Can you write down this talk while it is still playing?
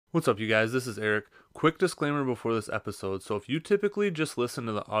What's up, you guys? This is Eric. Quick disclaimer before this episode. So if you typically just listen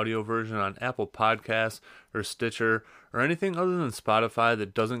to the audio version on Apple Podcasts or Stitcher or anything other than Spotify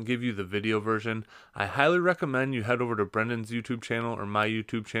that doesn't give you the video version, I highly recommend you head over to Brendan's YouTube channel or my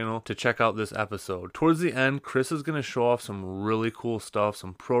YouTube channel to check out this episode. Towards the end, Chris is going to show off some really cool stuff,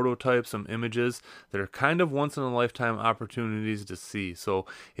 some prototypes, some images that are kind of once-in-a-lifetime opportunities to see. So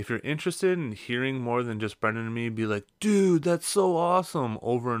if you're interested in hearing more than just Brendan and me be like, dude, that's so awesome,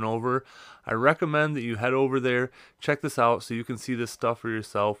 over and over, I recommend that you head over there, check this out so you can see this stuff for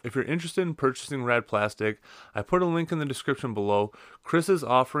yourself. If you're interested in purchasing Rad Plastic, I put a link in the description below. Chris is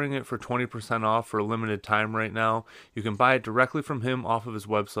offering it for 20% off for a limited time right now. You can buy it directly from him off of his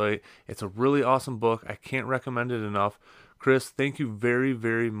website. It's a really awesome book. I can't recommend it enough. Chris, thank you very,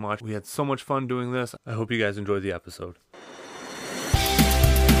 very much. We had so much fun doing this. I hope you guys enjoyed the episode.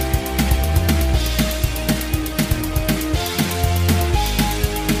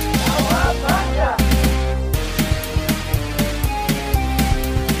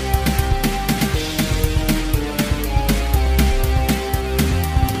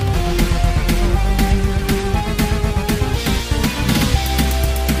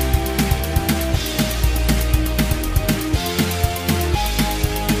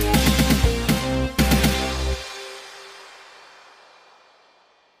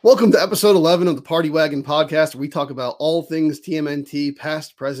 Welcome to episode 11 of the Party Wagon podcast, where we talk about all things TMNT,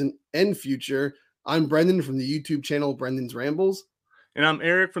 past, present, and future. I'm Brendan from the YouTube channel Brendan's Rambles. And I'm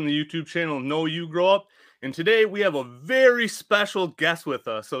Eric from the YouTube channel Know You Grow Up. And today we have a very special guest with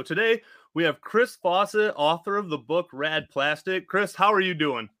us. So today we have Chris Fawcett, author of the book Rad Plastic. Chris, how are you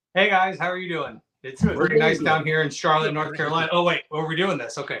doing? Hey guys, how are you doing? It's pretty nice down here in Charlotte, North Carolina. Oh wait, are we doing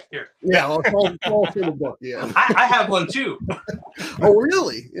this? Okay, here. Yeah, I'll call for the book. Yeah, I have one too. Oh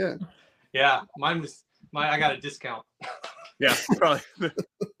really? Yeah. Yeah, I got a discount. Yeah, probably.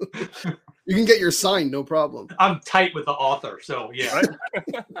 You can get your sign, no problem. I'm tight with the author, so yeah.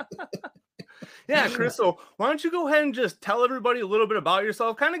 Right? Yeah, Chris, so why don't you go ahead and just tell everybody a little bit about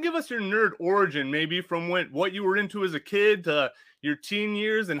yourself? Kind of give us your nerd origin, maybe from what you were into as a kid to your teen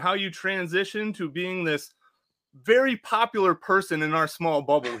years and how you transitioned to being this very popular person in our small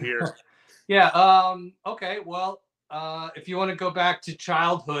bubble here. Yeah, okay, well, if you want to go back to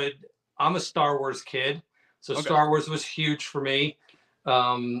childhood, I'm a Star Wars kid, so okay. Star Wars was huge for me.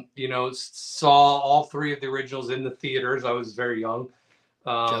 Saw all three of the originals in the theaters. I was very young.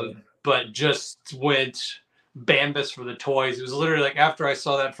 But just went Bambus for the toys. It was literally like after I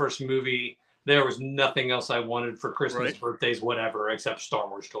saw that first movie, there was nothing else I wanted for Christmas, right, birthdays, whatever, except Star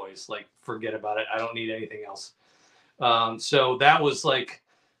Wars toys. Like, forget about it. I don't need anything else. So that was like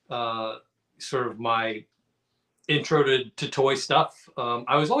sort of my intro to toy stuff.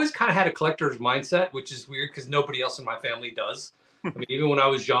 I was always kind of had a collector's mindset, which is weird because nobody else in my family does. I mean, even when I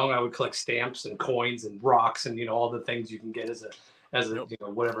was young, I would collect stamps and coins and rocks and, all the things you can get as a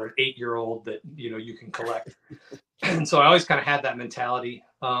whatever, an 8-year-old that, you can collect. And so I always kind of had that mentality.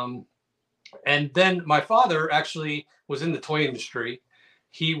 And then my father actually was in the toy industry.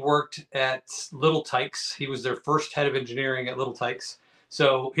 He worked at Little Tykes. He was their first head of engineering at Little Tykes.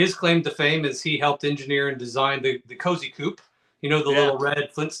 So his claim to fame is he helped engineer and design the Cozy Coupe, little red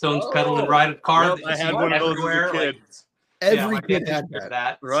Flintstones pedal and ride car. Yep, I had one of those as a kid. Every kid had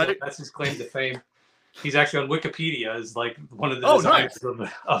that. Right? So that's his claim to fame. He's actually on Wikipedia as like one of the designers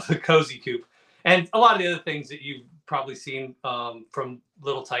of the Cozy Coupe. And a lot of the other things that you've probably seen from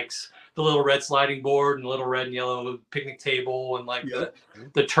Little Tykes, the little red sliding board and the little red and yellow picnic table and like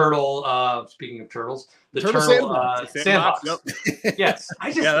the turtle, speaking of turtles, the turtle sandbox. Yep. Yes.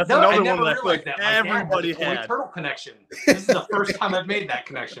 I never realized that. Everybody had. Turtle connection. This is the first time I've made that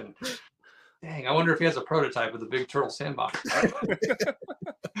connection. Dang, I wonder if he has a prototype of the big turtle sandbox. So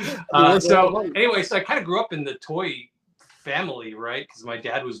I kind of grew up in the toy family, right? Because my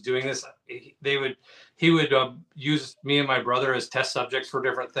dad was doing this. He would use me and my brother as test subjects for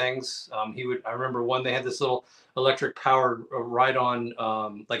different things. I remember one, they had this little electric powered ride-on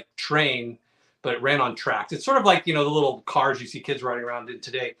like train, but it ran on tracks. It's sort of like, the little cars you see kids riding around in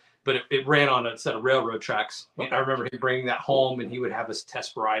today, but it ran on a set of railroad tracks. I remember him bringing that home and he would have us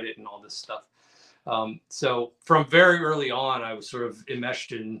test ride it and all this stuff. So from very early on, I was sort of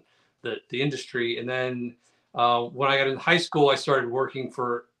enmeshed in the industry. And then when I got into high school, I started working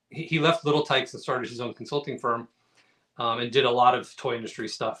he left Little Tykes and started his own consulting firm and did a lot of toy industry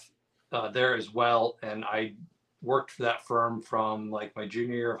stuff there as well. And I worked for that firm from like my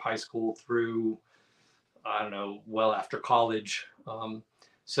junior year of high school through, I don't know, well after college.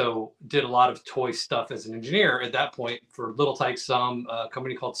 So did a lot of toy stuff as an engineer at that point for Little Tykes, a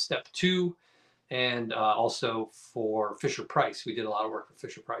company called Step 2. and also for Fisher Price. We did a lot of work for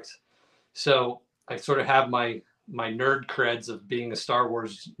Fisher Price. So I sort of have my nerd creds of being a Star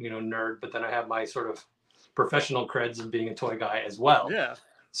Wars, nerd, but then I have my sort of professional creds of being a toy guy as well. Yeah.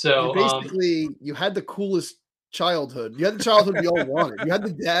 So you had the coolest childhood. You had the childhood we all wanted. You had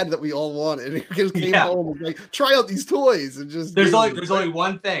the dad that we all wanted. And he just came home and like, try out these toys and just. There's only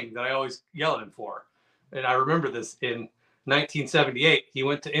one thing that I always yell at him for, and I remember this in 1978. He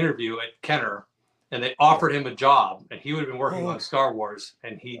went to interview at Kenner, and they offered him a job, and he would have been working on Star Wars,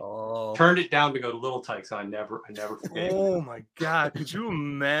 and he turned it down to go to Little Tykes. I never forget. Oh my God! Could you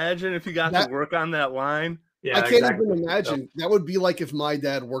imagine if he got to work on that line? Yeah, I can't even imagine. That would be like if my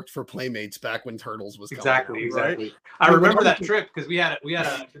dad worked for Playmates back when Turtles was coming out, exactly. Right? I remember that trip because we had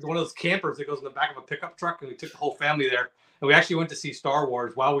one of those campers that goes in the back of a pickup truck, and we took the whole family there, and we actually went to see Star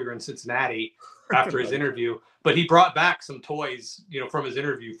Wars while we were in Cincinnati after his interview. But he brought back some toys, from his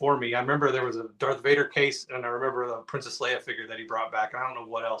interview for me. I remember there was a Darth Vader case, and I remember the Princess Leia figure that he brought back. I don't know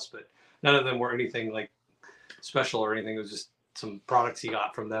what else, but none of them were anything like special or anything. It was just some products he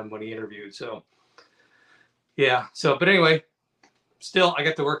got from them when he interviewed. So. Yeah. So, but anyway, still, I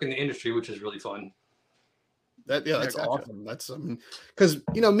get to work in the industry, which is really fun. That's awesome. That's because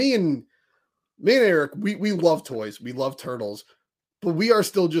me and Eric, we love toys, we love Turtles, but we are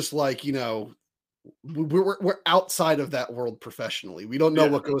still just like we're outside of that world professionally. We don't know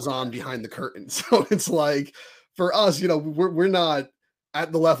what goes on behind the curtain, so it's like for us, we're not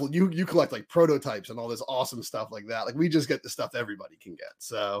at the level you collect like prototypes and all this awesome stuff like that. Like we just get the stuff everybody can get.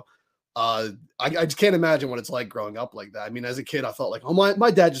 So. I just can't imagine what it's like growing up like that. I mean, as a kid, I felt like, oh, my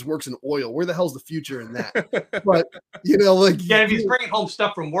dad just works in oil. Where the hell's the future in that? But if he's bringing home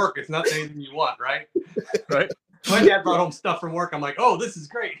stuff from work, it's not anything you want, right? Right. My dad brought home stuff from work. I'm like, oh, this is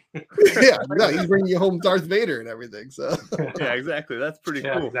great. He's bringing you home Darth Vader and everything. So yeah, exactly. That's pretty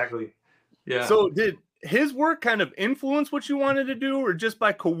cool. Exactly. Yeah. So did his work kind of influence what you wanted to do, or just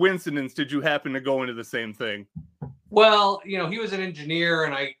by coincidence did you happen to go into the same thing? Well, he was an engineer,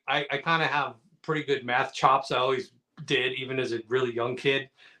 and I kind of have pretty good math chops. I always did, even as a really young kid.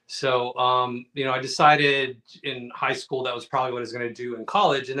 So, I decided in high school that was probably what I was going to do in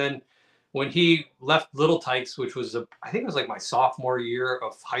college. And then when he left Little Tykes, which was I think it was like my sophomore year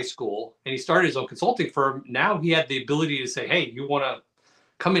of high school, and he started his own consulting firm, now he had the ability to say, hey, you want to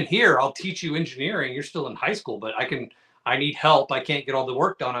come in here? I'll teach you engineering. You're still in high school, but I need help. I can't get all the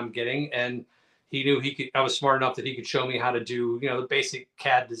work done I'm getting. And he knew I was smart enough that he could show me how to do, the basic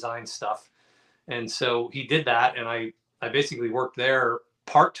CAD design stuff. And so he did that. And I basically worked there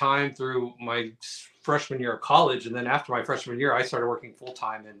part-time through my freshman year of college. And then after my freshman year, I started working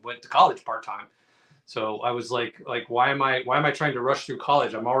full-time and went to college part-time. So I was like, why am I trying to rush through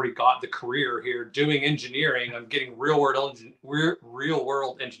college? I'm already got the career here doing engineering. I'm getting real world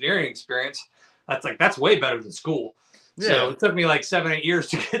engineering experience. That's way better than school. Yeah. So it took me like 7-8 years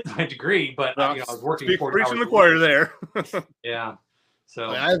to get my degree, but I was working 40 hours. Preaching the choir there. Yeah. So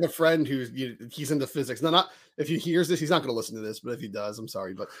I have a friend he's into physics. Now, not if he hears this, he's not going to listen to this, but if he does, I'm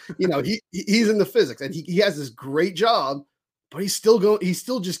sorry. But he's into physics, and he has this great job, but he's still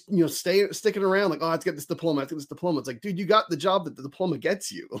just sticking around like, oh, let's get this diploma. It's like, dude, you got the job that the diploma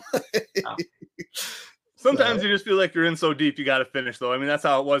gets you. Oh. Sometimes you just feel like you're in so deep, you got to finish, though. I mean, that's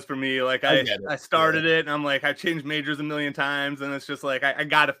how it was for me. Like, I started it, and I'm like, I changed majors a million times, and it's just like, I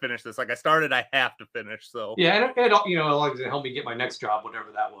got to finish this. Like, I started, I have to finish. So yeah, and it helped me get my next job,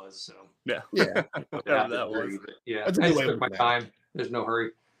 whatever that was. So yeah, whatever that was. Yeah, I just took my time. There's no hurry.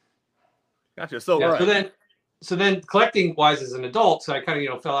 Gotcha. So so then collecting wise as an adult, so I kind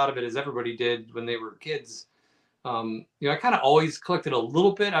of fell out of it as everybody did when they were kids. I kind of always collected a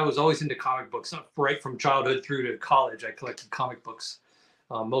little bit. I was always into comic books, right from childhood through to college. I collected comic books,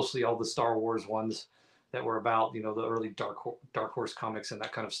 mostly all the Star Wars ones that were about, the early Dark Horse comics and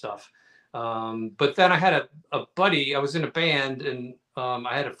that kind of stuff. But then I had a buddy. I was in a band, and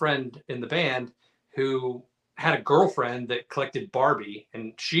I had a friend in the band who had a girlfriend that collected Barbie,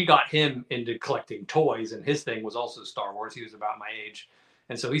 and she got him into collecting toys, and his thing was also Star Wars. He was about my age.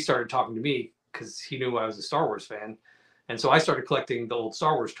 And so he started talking to me because he knew I was a Star Wars fan. And so I started collecting the old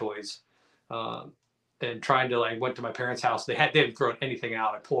Star Wars toys, and trying to, I went to my parents' house. They hadn't thrown anything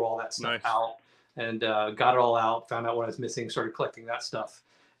out. I pulled all that stuff out and got it all out, found out what I was missing, started collecting that stuff.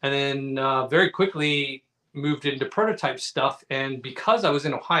 And then very quickly moved into prototype stuff. And because I was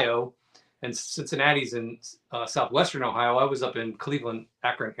in Ohio and Cincinnati's in southwestern Ohio, I was up in Cleveland,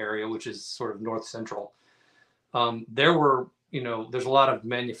 Akron area, which is sort of north central. There were, there's a lot of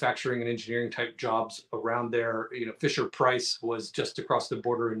manufacturing and engineering type jobs around there. Fisher Price was just across the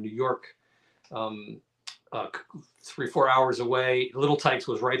border in New York. 3-4 hours away. Little Tykes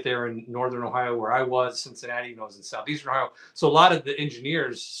was right there in northern Ohio where I was. Cincinnati was in southeastern Ohio. So a lot of the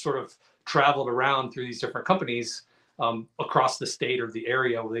engineers sort of traveled around through these different companies across the state or the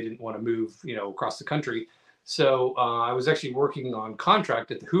area where they didn't want to move, across the country. So I was actually working on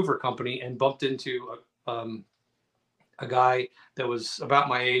contract at the Hoover Company and bumped into a guy that was about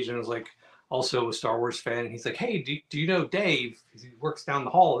my age and was like also a Star Wars fan. And he's like, hey, do you know Dave? He works down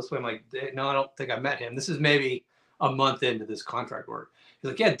the hall this way. I'm like, no, I don't think I met him. This is maybe a month into this contract work. He's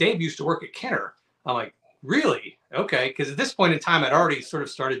like, yeah, Dave used to work at Kenner. I'm like, really? Okay. Because at this point in time, I'd already sort of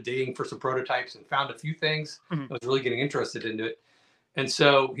started digging for some prototypes and found a few things. I was really getting interested into it. And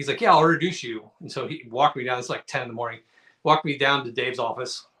so he's like, yeah, I'll introduce you. And so he walked me down. It's like 10 in the morning. Walked me down to Dave's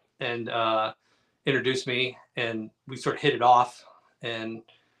office and introduced me. And we sort of hit it off. And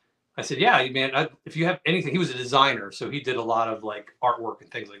I said, yeah, man, if you have anything, he was a designer. So he did a lot of like artwork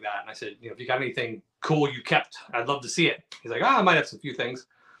and things like that. And I said, if you got anything cool you kept, I'd love to see it. He's like, I might have some few things.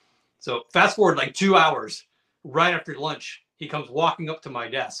 So fast forward like 2 hours, right after lunch, he comes walking up to my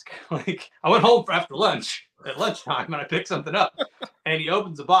desk. Like I went home after lunch at lunchtime and I picked something up and he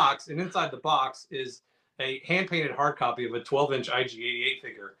opens a box and inside the box is a hand painted hard copy of a 12-inch IG-88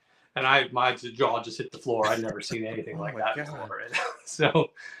 figure. And my jaw just hit the floor. I'd never seen anything like that before. So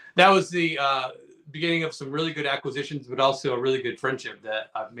that was the beginning of some really good acquisitions, but also a really good friendship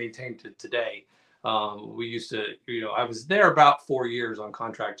that I've maintained to today. We used to, I was there about 4 years on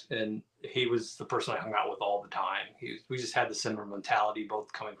contract, and he was the person I hung out with all the time. We just had the similar mentality,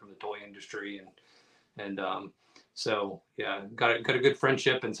 both coming from the toy industry, and so yeah, got a good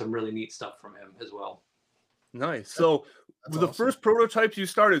friendship and some really neat stuff from him as well. Nice. So the first prototypes you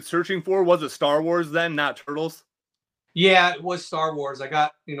started searching for, was it Star Wars then, not Turtles? Yeah, it was Star Wars. I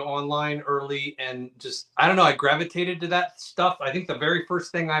got, online early and just, I don't know, I gravitated to that stuff. I think the very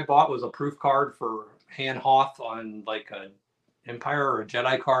first thing I bought was a proof card for Han Hoth on like a Empire or a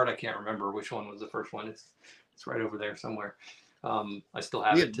Jedi card. I can't remember which one was the first one. It's right over there somewhere. I still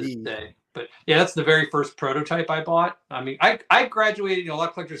have it to this day. But yeah, that's the very first prototype I bought. I mean, I graduated, a lot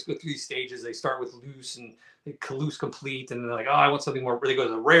of collectors go through these stages. They start with loose and loose complete, and they're like, oh, I want something more. They go to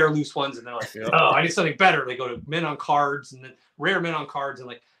the rare loose ones, and they're like, oh, I need something better. They go to mint on cards and then rare mint on cards, and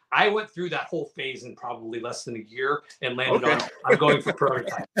like I went through that whole phase in probably less than a year and landed on I'm going for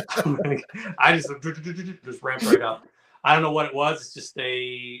prototype. I just ramped right up. I don't know what it was. It's just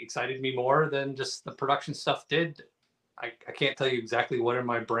they excited me more than just the production stuff did. I can't tell you exactly what in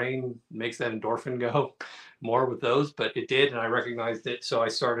my brain makes that endorphin go more with those, but it did, and I recognized it. So I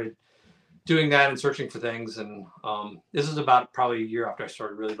started doing that and searching for things. And this is about probably a year after I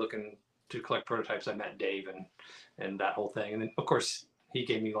started really looking to collect prototypes. I met Dave and that whole thing. And then, of course, he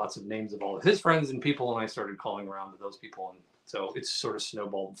gave me lots of names of all of his friends and people, and I started calling around to those people. And so it's sort of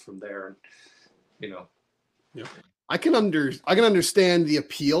snowballed from there. And, Yeah. I can understand the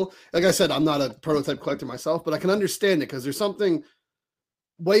appeal. Like I said, I'm not a prototype collector myself, but I can understand it because there's something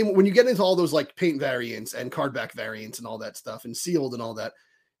when you get into all those like paint variants and card back variants and all that stuff and sealed and all that,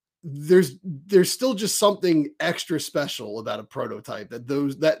 there's still just something extra special about a prototype that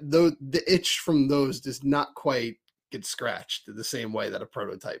the itch from those does not quite get scratched the same way that a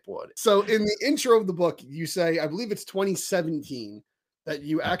prototype would. So in the intro of the book, you say, I believe it's 2017, that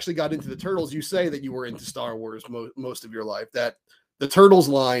you actually got into the Turtles. You say that you were into Star Wars most of your life, that the Turtles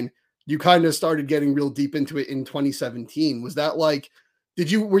line, you kind of started getting real deep into it in 2017. Was that like,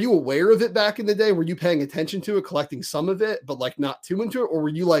 were you aware of it back in the day? Were you paying attention to it, collecting some of it, but like not too into it? Or were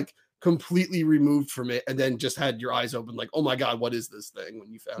you like completely removed from it and then just had your eyes open like, oh my God, what is this thing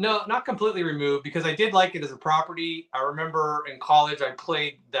when you found it? No, not completely removed, because I did like it as a property. I remember in college, I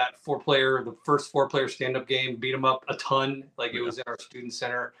played that the first 4-player stand-up game, beat 'em up a ton. Like it was in our student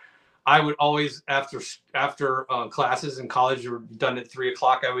center. I would always, after classes in college were done at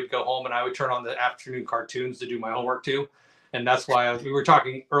 3:00, I would go home and I would turn on the afternoon cartoons to do my homework too. And that's why we were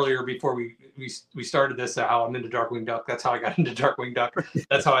talking earlier before we started this, how I'm into Darkwing Duck. That's how I got into Darkwing Duck.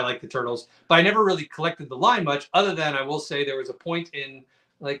 That's how I like the Turtles. But I never really collected the line much, other than I will say there was a point in,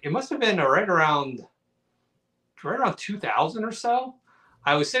 like, it must have been right around 2000 or so.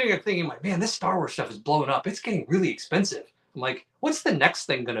 I was sitting there thinking, like, man, this Star Wars stuff is blowing up. It's getting really expensive. I'm like, what's the next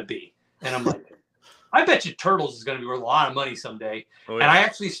thing going to be? And I'm like, I bet you Turtles is going to be worth a lot of money someday. Oh, yeah. And I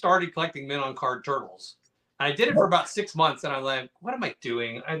actually started collecting mint on card Turtles. I did it for about 6 months, and I'm like, what am I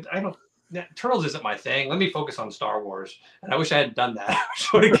doing? Turtles isn't my thing. Let me focus on Star Wars. And I wish I hadn't done that. I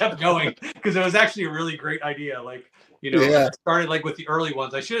should have kept going, because it was actually a really great idea. Like, I started like with the early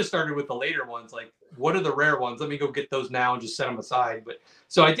ones. I should have started with the later ones. Like, what are the rare ones? Let me go get those now and just set them aside. But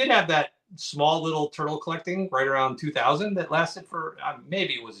so I did have that small little turtle collecting right around 2000 that lasted for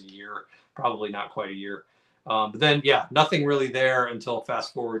maybe it was a year, probably not quite a year. But then, yeah, nothing really there until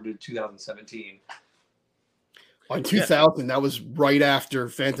fast forward to 2017. In 2000, that was right after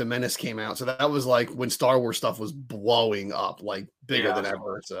Phantom Menace came out. So that was like when Star Wars stuff was blowing up, like bigger than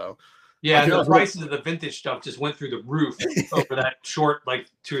ever. So yeah, and the prices of the vintage stuff just went through the roof over that short, like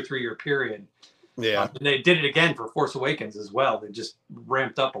 2 or 3 year period. Yeah, and they did it again for Force Awakens as well. They just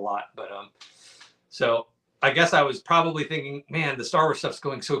ramped up a lot. But so I guess I was probably thinking, man, the Star Wars stuff's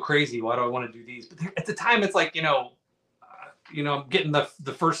going so crazy. Why do I want to do these? But at the time, it's like, I'm getting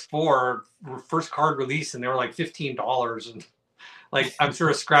the first first card release, and they were like $15, and like I'm sure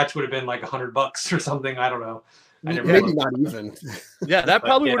a scratch would have been like $100 or something. I don't know. Maybe not even. Yeah, that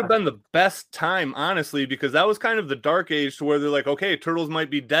probably would have been the best time, honestly, because that was kind of the dark age to where they're like, okay, Turtles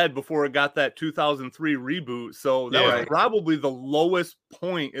might be dead before it got that 2003 reboot. So that was probably the lowest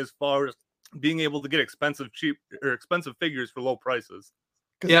point as far as being able to get expensive figures for low prices.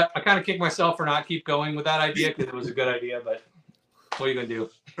 Yeah, I kind of kicked myself for not keep going with that idea because it was a good idea, but what are you gonna do?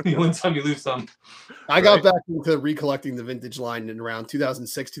 You win some, you lose some. I got back into recollecting the vintage line in around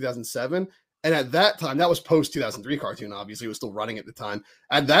 2006, 2007. And at that time, that was post 2003 cartoon. Obviously, it was still running at the time.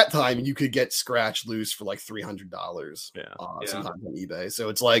 At that time, you could get Scratch loose for like $300. Sometimes on eBay. So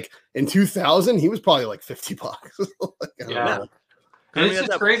it's like in 2000, he was probably like $50. And it's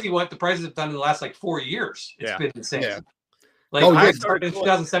just crazy what the prices have done in the last like 4 years. It's been insane. Yeah. Like I started in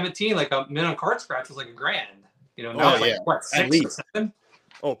 2017, like a minimum card scratch was like $1,000. Now it's like what, 6 or 7?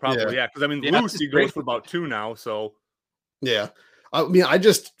 Oh, probably because I mean, Lucy goes for about $2 now. So I mean,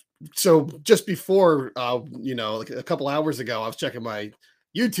 just before, like a couple hours ago, I was checking my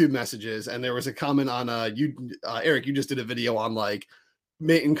YouTube messages, and there was a comment on Eric, you just did a video on like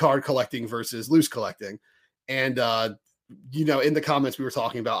main card collecting versus loose collecting, and in the comments we were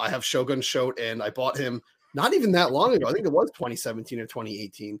talking about, I have Shogun Shote, and I bought him not even that long ago. I think it was 2017 or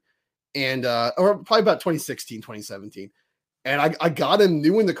 2018, and or probably about 2016, 2017, and I got him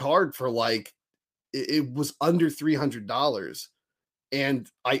new in the card for like it was under $300. And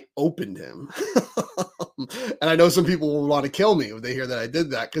I opened him. And I know some people will want to kill me if they hear that I did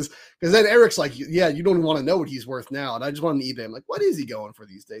that. Because then Eric's like, yeah, you don't want to know what he's worth now. And I just want to eBay. I'm like, what is he going for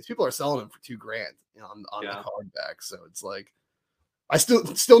these days? People are selling him for $2,000 on the card back. So it's like, I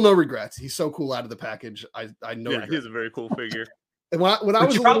still no regrets. He's so cool out of the package. I know. Yeah, he's a very cool figure. And when I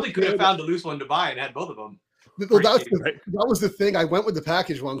was, you probably could have found a loose one to buy and had both of them. Well, that was the thing. I went with the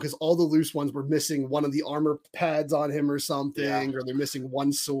package one because all the loose ones were missing one of the armor pads on him or something, or they're missing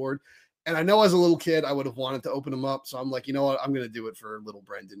one sword. And I know as a little kid, I would have wanted to open them up. So I'm like, you know what? I'm going to do it for little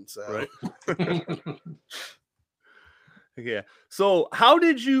Brendan. So, yeah. So how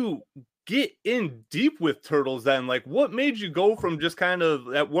did you get in deep with Turtles then? Like, what made you go from just kind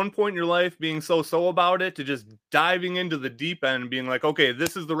of at one point in your life being so about it to just diving into the deep end and being like, okay,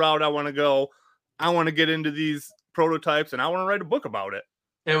 this is the route I want to go. I want to get into these prototypes and I want to write a book about it.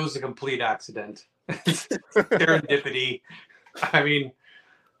 It was a complete accident. Serendipity. I mean,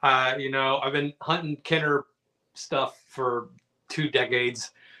 I've been hunting Kenner stuff for 2 decades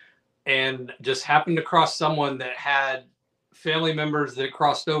and just happened to cross someone that had family members that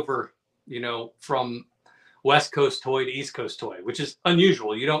crossed over, from West Coast toy to East Coast toy, which is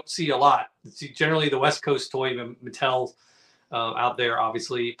unusual. You don't see a lot. See, generally the West Coast toy, Mattel out there,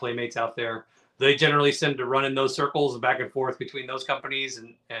 obviously Playmates out there. They generally tend to run in those circles back and forth between those companies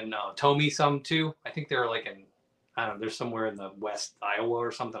and Tomy some too. I think they're like they're somewhere in the West Iowa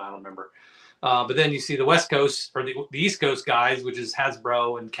or something. I don't remember. But then you see the West Coast or the East Coast guys, which is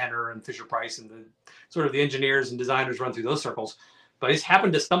Hasbro and Kenner and Fisher Price and the sort of the engineers and designers run through those circles. But I just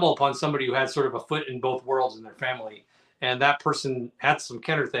happened to stumble upon somebody who had sort of a foot in both worlds in their family. And that person had some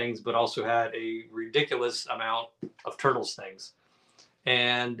Kenner things, but also had a ridiculous amount of Turtles things.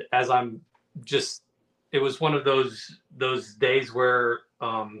 And as it was one of those days where,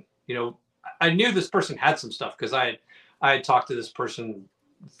 I knew this person had some stuff because I had talked to this person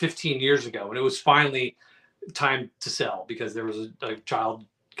 15 years ago, and it was finally time to sell because there was a child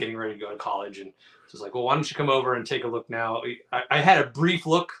getting ready to go to college, and it was like, well, why don't you come over and take a look now? I had a brief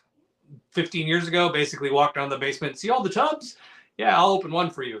look 15 years ago, basically walked down the basement, see all the tubs? Yeah, I'll open one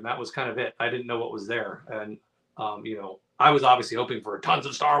for you. And that was kind of it. I didn't know what was there. And, I was obviously hoping for tons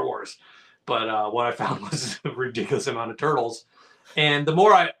of Star Wars. But what I found was a ridiculous amount of Turtles. And the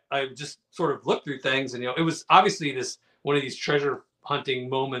more I just sort of looked through things, and, it was obviously one of these treasure hunting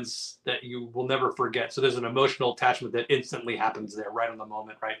moments that you will never forget. So there's an emotional attachment that instantly happens there right on the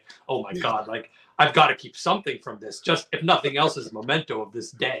moment, right? Oh my God, like I've got to keep something from this, just if nothing else is a memento of this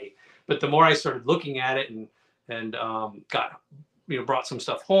day. But the more I started looking at it and got, brought some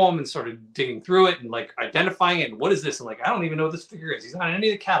stuff home and started digging through it and like identifying it. And what is this? And like, I don't even know what this figure is. He's not on any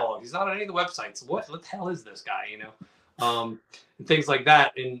of the catalogs. He's not on any of the websites. What the hell is this guy? And things like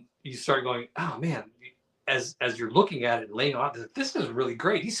that. And you start going, oh man, as you're looking at it and laying on, this is really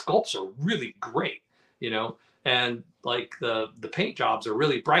great. These sculpts are really great, and like the paint jobs are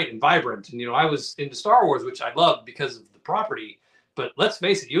really bright and vibrant. And, I was into Star Wars, which I love because of the property. But let's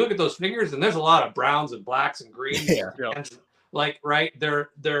face it, you look at those figures and there's a lot of browns and blacks and greens. And like, right,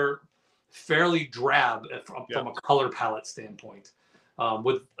 they're fairly drab from a color palette standpoint,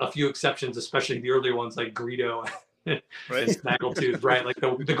 with a few exceptions, especially the earlier ones like Greedo and Snaggletooth, right? Like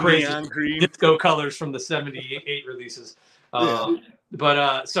the crazy disco colors from the 78 releases.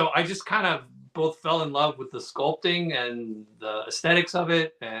 But so I just kind of both fell in love with the sculpting and the aesthetics of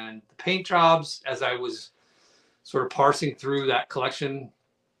it and the paint jobs as I was sort of parsing through that collection.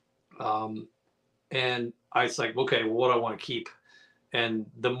 And I was like, okay, well, what do I want to keep? And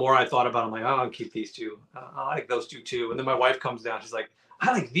the more I thought about it, I'm like, oh, I'll keep these two. I like those two too. And then my wife comes down. She's like,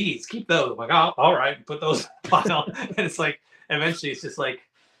 I like these. Keep those. I'm like, oh, all right. Put those in the pile. And it's like, eventually it's just like,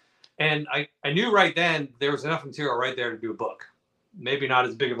 and I knew right then there was enough material right there to do a book. Maybe not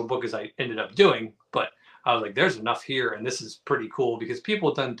as big of a book as I ended up doing, but I was like, there's enough here. And this is pretty cool because people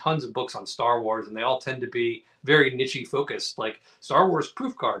have done tons of books on Star Wars and they all tend to be very niche focused, like Star Wars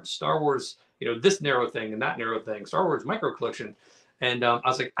proof cards, Star Wars, this narrow thing and that narrow thing, Star Wars micro collection. And I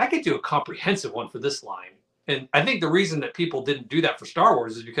was like, I could do a comprehensive one for this line. And I think the reason that people didn't do that for Star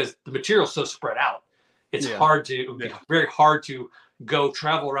Wars is because the material's so spread out. It's very hard to go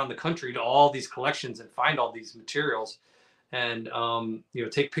travel around the country to all these collections and find all these materials and,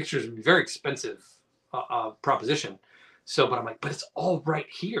 take pictures. Would be very expensive proposition. So, but I'm like, but it's all right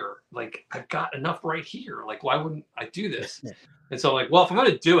here. Like I've got enough right here. Like, why wouldn't I do this? And so I'm like, well, if I'm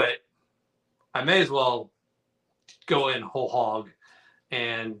going to do it, I may as well go in whole hog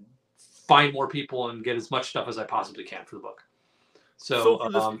and find more people and get as much stuff as I possibly can for the book. So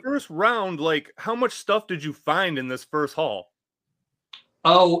for this first round, like how much stuff did you find in this first haul?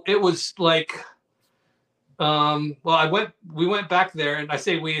 Oh, it was like, we went back there, and I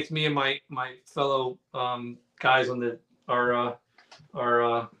say we, it's me and my fellow guys on our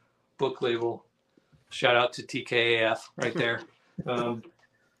book label. Shout out to TKAF right there,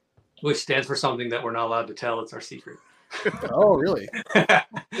 which stands for something that we're not allowed to tell. It's our secret. Oh, really? That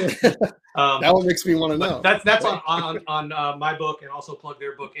one makes me want to know. That's on my book, and also plug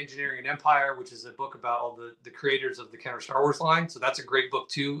their book, Engineering an Empire, which is a book about all the creators of the Counter Star Wars line. So that's a great book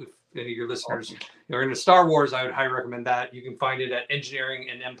too. If any of your listeners are into Star Wars, I would highly recommend that. You can find it at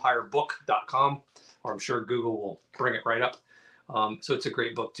engineeringanempireBook.com, or I'm sure Google will bring it right up. So it's a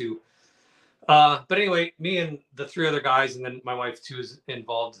great book too. But anyway, me and the three other guys, and then my wife too is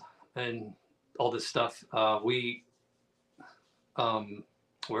involved in all this stuff.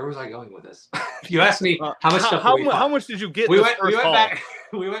 Where was I going with this? You asked me how much stuff. How much did you get? We went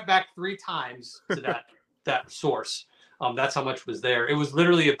back 3 times to that source. That's how much was there. It was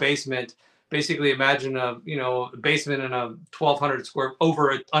literally a basement. Basically, imagine a basement in a 1,200 square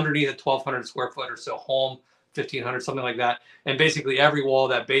underneath a 1,200 square foot or so home, 1,500, something like that. And basically, every wall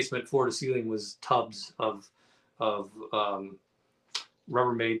of that basement, floor to ceiling, was tubs of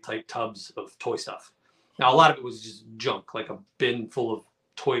Rubbermaid type tubs of toy stuff. Now, a lot of it was just junk, like a bin full of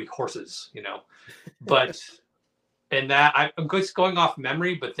toy horses, But, and that, I'm just going off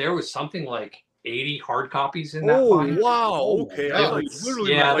memory, but there was something like 80 hard copies in that. Oh, wow. Okay. I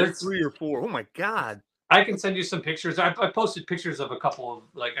literally like 3 or 4. Oh, my God. I can send you some pictures. I posted pictures of a couple of,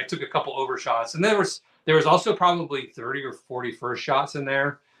 like, I took a couple overshots. And there was also probably 30 or 40 first shots in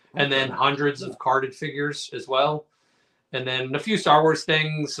there. And then hundreds of carded figures as well. And then a few Star Wars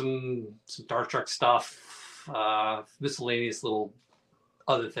things, some Star Trek stuff, miscellaneous little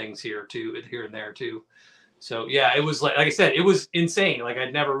other things here and there too. So yeah, it was like I said, it was insane. Like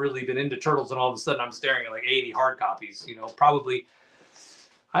I'd never really been into Turtles, and all of a sudden I'm staring at like 80 hard copies. Probably,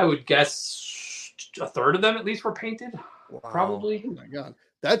 I would guess a third of them at least were painted. Wow. Probably. Oh my God.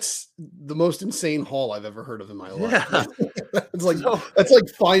 That's the most insane haul I've ever heard of in my life. Yeah. that's like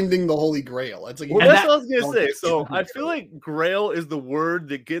finding the Holy Grail. It's like, well, that's what I was gonna say. So I feel like Grail is the word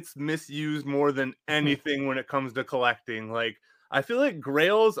that gets misused more than anything when it comes to collecting. Like I feel like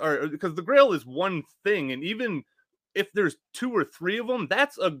Grails are, because the Grail is one thing, and even if there's 2 or 3 of them,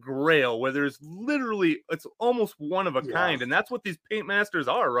 that's a Grail where there's literally, it's almost one of a kind, and that's what these paint masters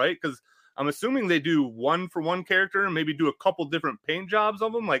are, right? Because I'm assuming they do one for one character and maybe do a couple different paint jobs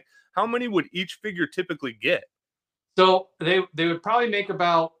of them. Like, how many would each figure typically get? So they would probably make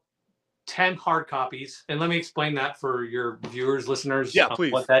about 10 hard copies. And let me explain that for your viewers, listeners,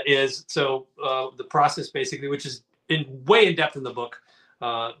 please. what that is. So the process basically, which is way in depth in the book.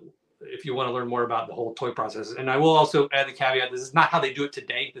 If you want to learn more about the whole toy process. And I will also add the caveat, this is not how they do it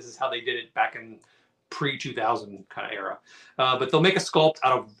today. This is how they did it back in pre-2000 kind of era. But they'll make a sculpt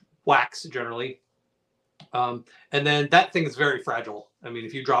out of wax generally. And then that thing is very fragile. I mean,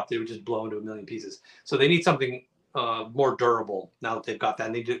 if you dropped it, it would just blow into a million pieces. So they need something more durable now that they've got that.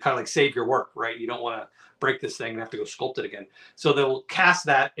 And they do kind of like save your work, right? You don't want to break this thing and have to go sculpt it again. So they'll cast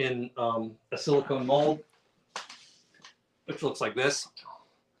that in a silicone mold, which looks like this.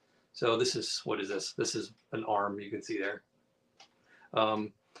 So this is, what is this? This is an arm you can see there.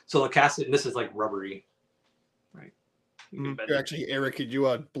 So they'll cast it, and this is like rubbery, right? You're actually, Eric, could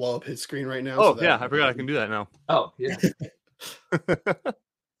you blow up his screen right now? Oh, so yeah, I forgot I can do that now. Oh, yeah.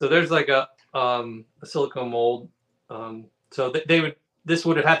 So there's like a silicone mold. So this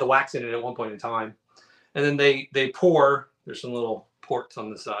would have had the wax in it at one point in time. And then they pour, there's some little ports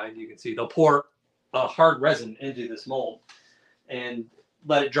on the side. You can see they'll pour a hard resin into this mold and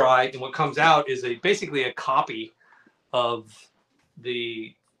let it dry, and what comes out is basically a copy of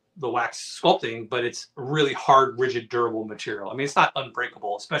the wax sculpting, but it's really hard, rigid, durable material. I mean, it's not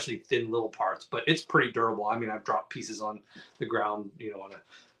unbreakable, especially thin little parts, but it's pretty durable. I mean, I've dropped pieces on the ground, on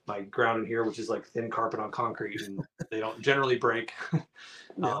my ground in here, which is like thin carpet on concrete, and they don't generally break.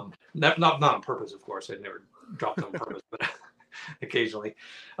 Not on purpose, of course. I'd never dropped them on purpose, but occasionally.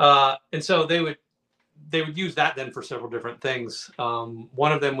 And so they would use that then for several different things.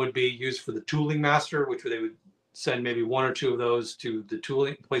 One of them would be used for the tooling master, which they would send maybe one or two of those to the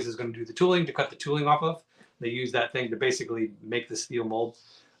tooling place is going to do the tooling, to cut the tooling off of. They use that thing to basically make the steel mold.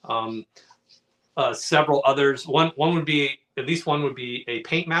 Several others. One would be, at least one would be a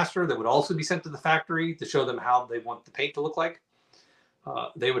paint master that would also be sent to the factory to show them how they want the paint to look like.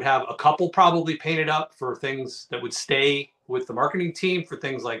 They would have a couple probably painted up for things that would stay with the marketing team for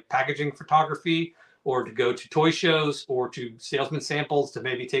things like packaging photography, or to go to toy shows, or to salesman samples to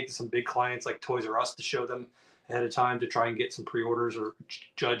maybe take to some big clients like Toys R Us to show them ahead of time to try and get some pre-orders or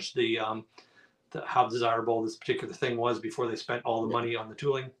judge the how desirable this particular thing was before they spent all the money on the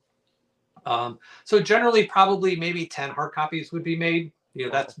tooling. So generally, probably maybe 10 hard copies would be made.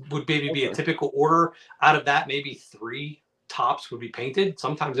 That would maybe be a typical order. Out of that, maybe 3 tops would be painted.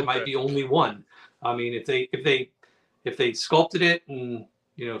 Sometimes it might be only 1. I mean, if they sculpted it and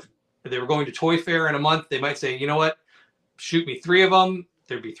if they were going to Toy Fair in a month, they might say, you know what, shoot me 3 of them.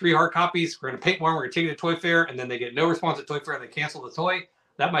 There'd be 3 hard copies. We're going to paint one. We're going to take it to Toy Fair, and then they get no response at Toy Fair and they cancel the toy.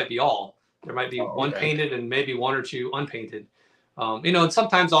 That might be all. There might be one painted and maybe 1 or 2 unpainted. And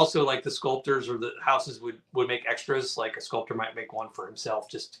sometimes also like the sculptors or the houses would make extras. Like a sculptor might make one for himself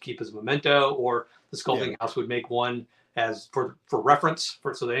just to keep as a memento, or the sculpting house would make one as for reference,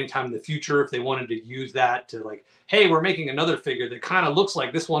 so that anytime in the future, if they wanted to use that to like, hey, we're making another figure that kind of looks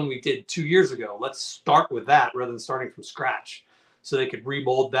like this one we did 2 years ago. Let's start with that rather than starting from scratch. So they could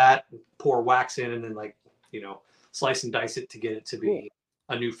remold that, pour wax in, and then slice and dice it to get it to be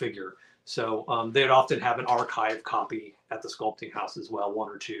a new figure. So they'd often have an archive copy at the sculpting house as well, 1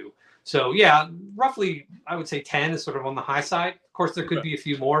 or 2. So yeah, roughly I would say 10 is sort of on the high side. Of course, there could be a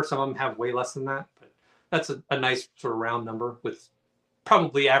few more. Some of them have way less than that, but that's a nice sort of round number with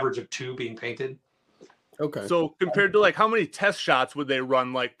probably average of 2 being painted. Okay. So compared to like how many test shots would they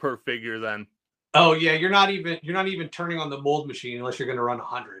run like per figure then? Oh yeah, you're not even turning on the mold machine unless you're going to run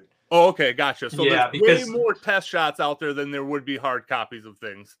 100. Oh, okay, gotcha. So yeah, there's way more test shots out there than there would be hard copies of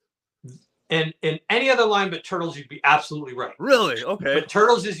things. And in any other line but Turtles, you'd be absolutely right. Really? Okay. But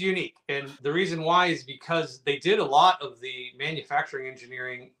Turtles is unique, and the reason why is because they did a lot of the manufacturing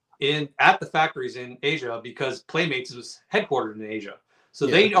engineering at the factories in Asia, because Playmates was headquartered in Asia. So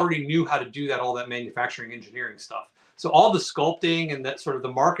they already knew how to do all that manufacturing engineering stuff. So all the sculpting and that sort of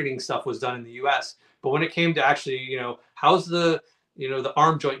the marketing stuff was done in the US. But when it came to actually, how's the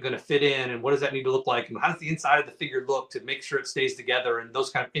arm joint going to fit in, and what does that need to look like, and how does the inside of the figure look to make sure it stays together, and those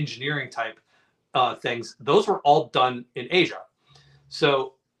kind of engineering type things, those were all done in Asia.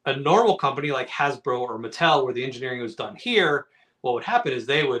 So a normal company like Hasbro or Mattel, where the engineering was done here, what would happen is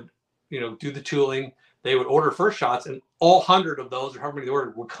they would, do the tooling, they would order first shots, and all 100 of those, or however many they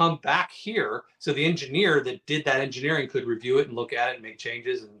ordered, would come back here. So the engineer that did that engineering could review it and look at it and make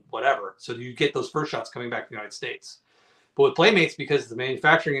changes and whatever. So you get those first shots coming back to the United States. But with Playmates, because the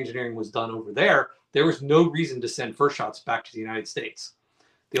manufacturing engineering was done over there was no reason to send first shots back to the United States.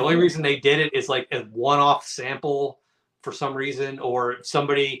 The only reason they did it is like a one-off sample for some reason, or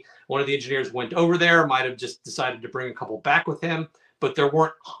one of the engineers went over there, might have just decided to bring a couple back with him. But there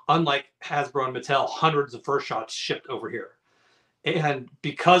weren't, unlike Hasbro and Mattel, hundreds of first shots shipped over here. And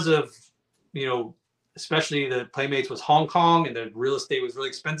because of, especially the Playmates was Hong Kong and the real estate was really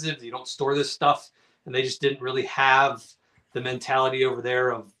expensive, you don't store this stuff and they just didn't really have the mentality over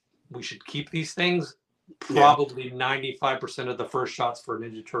there of we should keep these things. Probably 95% of the first shots for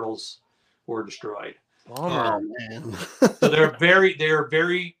Ninja Turtles were destroyed. Oh man. So they're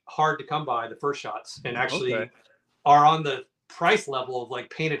very hard to come by, the first shots, and actually are on the price level of like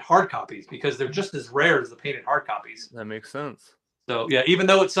painted hard copies because they're just as rare as the painted hard copies. That makes sense. So yeah, even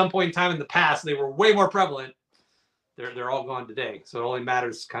though at some point in time in the past they were way more prevalent, they're all gone today. So it only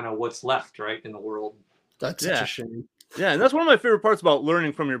matters kind of what's left, right, in the world. That's such a shame. Yeah, and that's one of my favorite parts about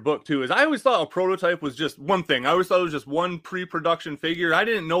learning from your book too, is I always thought a prototype was just one thing. I always thought it was just one pre-production figure. I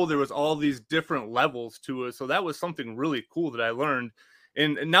didn't know there was all these different levels to it. So that was something really cool that I learned.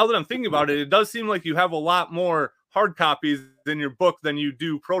 And now that I'm thinking about it, it does seem like you have a lot more hard copies in your book than you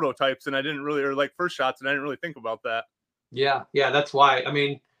do prototypes. And I didn't really, or like first shots, and I didn't really think about that. Yeah, that's why. I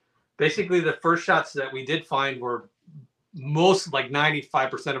mean, basically the first shots that we did find were most, like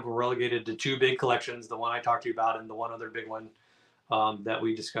 95% of them, relegated to two big collections, the one I talked to you about and the one other big one that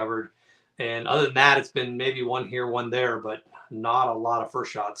we discovered. And other than that, it's been maybe one here, one there, but not a lot of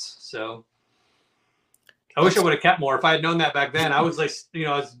first shots. So I wish I would have kept more. If I had known that back then, I was like,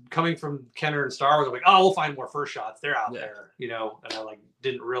 I was coming from Kenner and Star Wars. I'm like, oh, we'll find more first shots. They're out there, and I like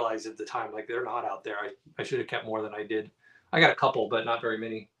didn't realize at the time, like they're not out there. I should have kept more than I did. I got a couple, but not very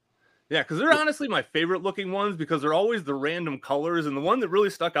many. Yeah, because they're honestly my favorite looking ones because they're always the random colors. And the one that really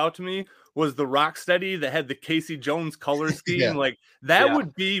stuck out to me was the Rocksteady that had the Casey Jones color scheme. Like that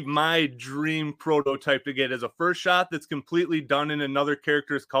would be my dream prototype to get as a first shot that's completely done in another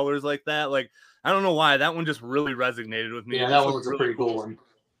character's colors like that. Like, I don't know why. That one just really resonated with me. Yeah, that one was a pretty cool one.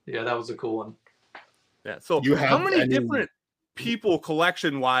 Yeah, that was a cool one. Yeah, so how many different people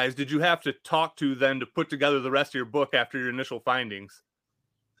collection-wise did you have to talk to then to put together the rest of your book after your initial findings?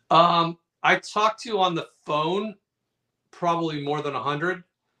 I talked to on the phone probably more than 100.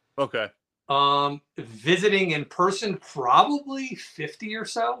 Okay. Visiting in person probably 50 or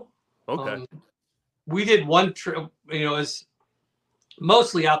so. Okay. We did one trip, is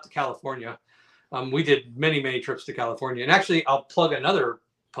mostly out to California. We did many trips to California, and actually I'll plug another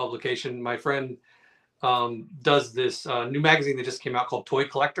publication. My friend does this new magazine that just came out called Toy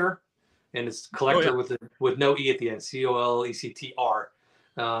Collector, and it's collector with no E at the end, COLECTR.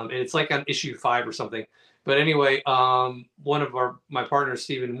 And it's like on issue 5 or something. But anyway, one of my partners,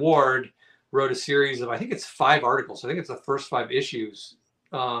 Stephen Ward, wrote a series of, I think it's 5 articles. I think it's the first 5 issues,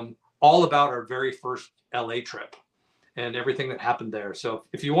 all about our very first LA trip and everything that happened there. So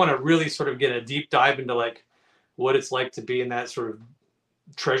if you want to really sort of get a deep dive into like what it's like to be in that sort of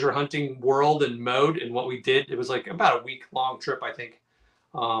treasure hunting world and mode and what we did, it was like about a week-long trip, I think.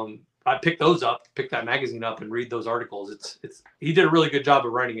 I picked that magazine up and read those articles. He did a really good job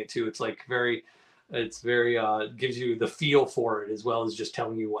of writing it too. It's very gives you the feel for it as well as just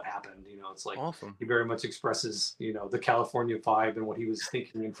telling you what happened. It's like awesome. He very much expresses, the California vibe and what he was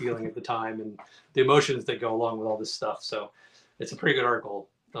thinking and feeling at the time and the emotions that go along with all this stuff. So it's a pretty good article.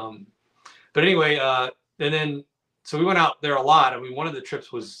 But anyway, and then, so we went out there a lot. I mean, one of the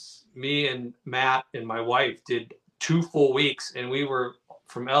trips was me and Matt and my wife did 2 full weeks, and we were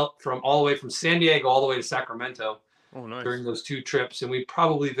from all the way from San Diego all the way to Sacramento during those 2 trips. And we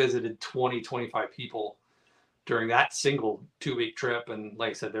probably visited 20-25 people during that single 2-week trip. And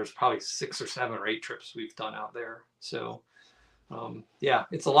like I said, there's probably 6 or 7 or 8 trips we've done out there. So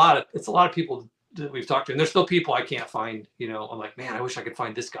it's a lot of people that we've talked to, and there's still people I can't find. I'm like, man, I wish I could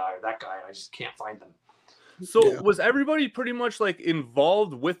find this guy or that guy. I just can't find them. So was everybody pretty much like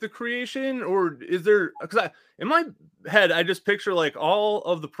involved with the creation, or is there, because in my head, I just picture like all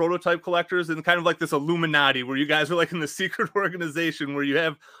of the prototype collectors and kind of like this Illuminati where you guys are like in the secret organization where you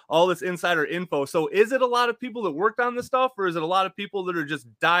have all this insider info. So is it a lot of people that worked on this stuff, or is it a lot of people that are just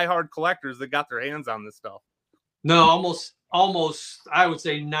diehard collectors that got their hands on this stuff? No, almost I would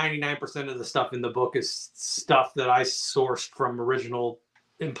say 99% of the stuff in the book is stuff that I sourced from original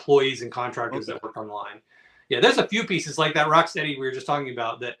employees and contractors that work online. Yeah, there's a few pieces like that Rocksteady we were just talking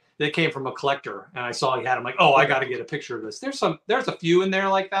about that came from a collector, and I saw he had them. Like, oh, I got to get a picture of this. There's a few in there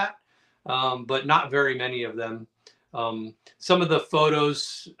like that, but not very many of them. Some of the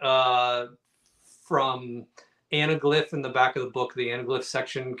photos from Anaglyph in the back of the book, the Anaglyph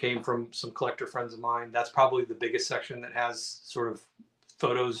section came from some collector friends of mine. That's probably the biggest section that has sort of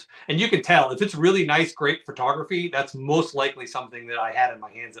photos, and you can tell if it's really nice, great photography. That's most likely something that I had in my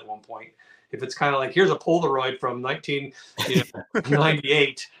hands at one point. If it's kind of like, here's a Polaroid from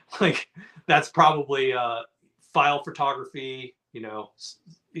 1998, like that's probably file photography,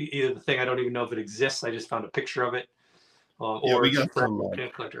 either the thing, I don't even know if it exists. I just found a picture of it. Or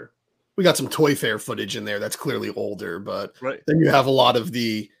we got some Toy Fair footage in there that's clearly older, but then you have a lot of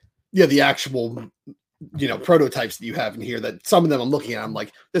the the actual, prototypes that you have in here, that some of them I'm looking at, I'm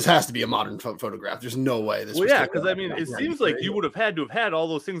like, this has to be a modern photograph. There's no way this. Well, yeah, because I mean, it seems like you would have had to have had all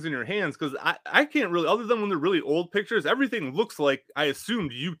those things in your hands, because I can't really, other than when they're really old pictures, everything looks like I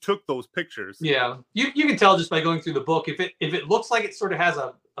assumed you took those pictures. Yeah, you can tell just by going through the book if it looks like it sort of has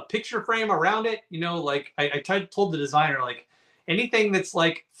a picture frame around it. Like I told the designer, like, anything that's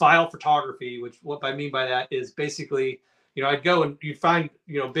like file photography, which what I mean by that is basically, I'd go and you'd find,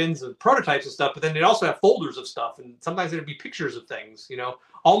 bins of prototypes and stuff, but then they'd also have folders of stuff. And sometimes it'd be pictures of things,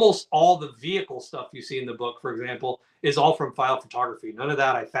 almost all the vehicle stuff you see in the book, for example, is all from file photography. None of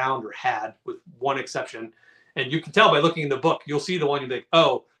that I found or had, with one exception. And you can tell by looking in the book, you'll see the one, you'll be like,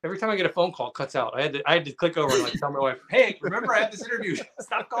 oh, every time I get a phone call, it cuts out. I had to click over and like tell my wife, hey, remember I had this interview.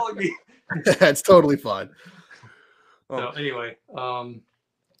 Stop calling me. That's totally fine. So anyway,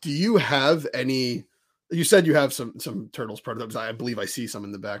 do you have any? You said you have some Turtles prototypes. I believe I see some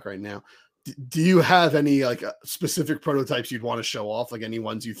in the back right now. Do you have any like specific prototypes you'd want to show off? Like any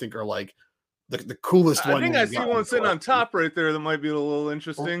ones you think are like the coolest one? I think I see one sitting on top right there that might be a little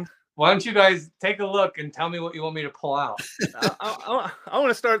interesting. Why don't you guys take a look and tell me what you want me to pull out? I want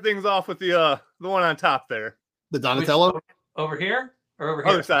to start things off with the one on top there. The Donatello? Over here or over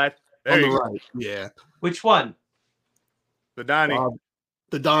here? Other side. There on the right. Yeah. Which one? The Donnie.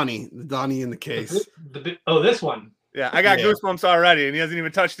 The Donnie in the case. This one. Yeah, I got goosebumps already, and he hasn't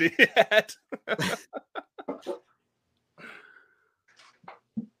even touched it yet.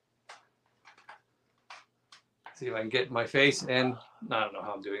 See if I can get my face in. I don't know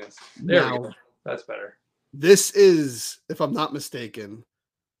how I'm doing this. There we go. That's better. This is, if I'm not mistaken,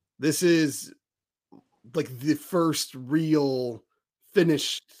 this is like the first real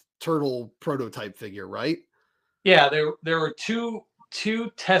finished turtle prototype figure, right? Yeah, there were two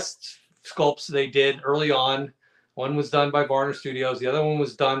test sculpts they did early on. One was done by Varner Studios. The other one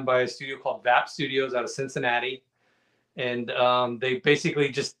was done by a studio called VAP Studios out of Cincinnati. And they basically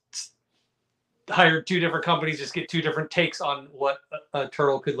just hired two different companies, just get two different takes on what a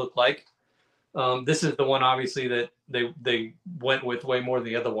turtle could look like. This is the one, obviously, that they went with way more than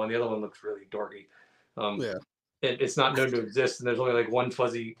the other one. The other one looks really dorky. It's not known to exist, and there's only like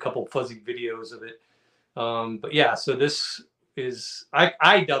couple fuzzy videos of it. But yeah, so this is,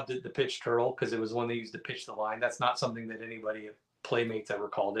 I dubbed it the pitch turtle because it was one they used to pitch the line. That's not something that anybody at Playmates ever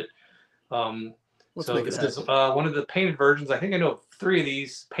called it. So this is one of the painted versions. I think I know of 3 of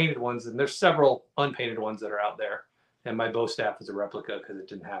these painted ones, and there's several unpainted ones that are out there. And my bow staff is a replica because it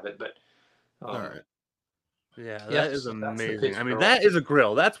didn't have it. But all right, yeah, that is amazing. I mean, that is a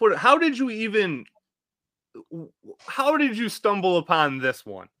grill. That's what. How did you stumble upon this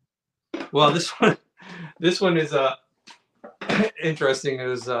one? Well, this one is interesting. It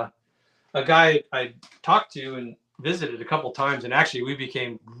was a guy I talked to and visited a couple times, and actually we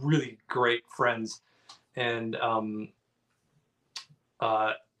became really great friends. And I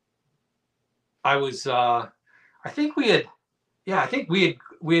think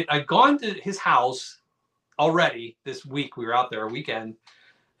I'd gone to his house already this week. We were out there a weekend,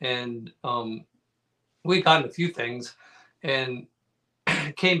 and we had gotten a few things and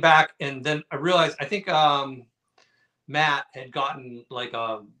came back, and then I realized I think Matt had gotten like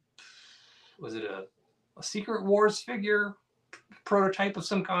a Secret Wars figure prototype of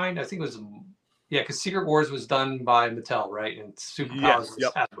some kind. I think it was, because Secret Wars was done by Mattel, right? And Superpowers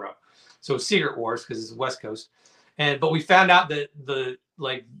was Hasbro. So Secret Wars, because it's West Coast. But we found out that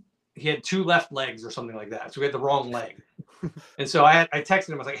he had 2 left legs or something like that. So we had the wrong leg. And so I texted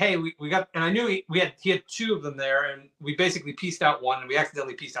him. I was like, hey, we got, and I knew he had 2 of them there, and we basically pieced out one, and we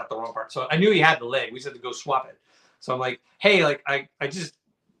accidentally pieced out the wrong part. So I knew he had the leg. We just had to go swap it. So I'm like, hey, we just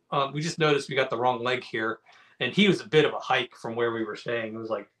noticed we got the wrong leg here. And he was a bit of a hike from where we were staying. It was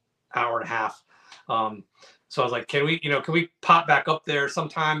like an hour and a half. So I was like, can we pop back up there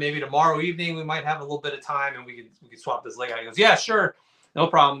sometime, maybe tomorrow evening? We might have a little bit of time, and we could swap this leg out. He goes, yeah, sure. No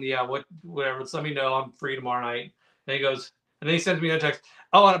problem. Yeah, whatever. Just let me know. I'm free tomorrow night. And he goes, and then he sends me a text.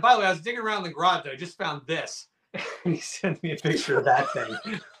 Oh, and by the way, I was digging around in the garage, and I just found this. And he sends me a picture of that thing.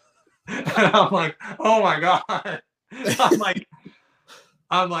 And I'm like, oh my God.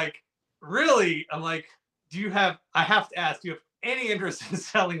 I'm like, really? I'm like, I have to ask, do you have any interest in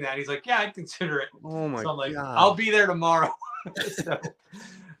selling that? He's like, yeah, I'd consider it. Oh my God. So I'm like, I'll be there tomorrow. So,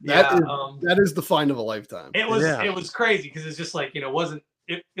 that is the find of a lifetime. It was crazy because it's just like,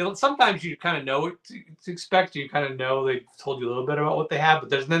 sometimes you kind of know what to expect. You kind of know they told you a little bit about what they have, but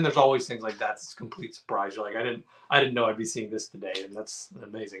there's always things like that. It's a complete surprise. You're like, I didn't know I'd be seeing this today, and that's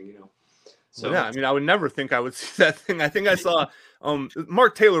amazing, So yeah, I mean, I would never think I would see that thing. I think I saw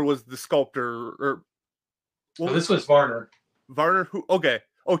Mark Taylor was the sculptor, or this was Varner. Varner, who? Okay,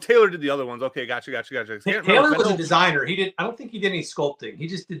 Oh, Taylor did the other ones. Okay, gotcha. Taylor was a designer. I don't think he did any sculpting. He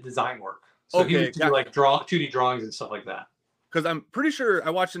just did design work. So he would do like 2D drawings and stuff like that. Because I'm pretty sure I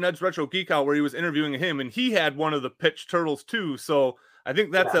watched an Ed's Retro Geek Out where he was interviewing him, and he had one of the pitch turtles too. So I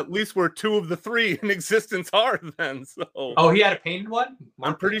think that's at least where 2 of the 3 in existence are then. So he had a painted one?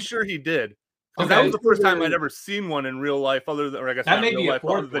 I'm pretty sure he did. Because that was the first time I'd ever seen one in real life, other than, or I guess that may be a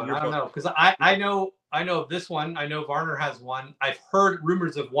fourth one. I don't know, because I know of this one. I know Varner has one. I've heard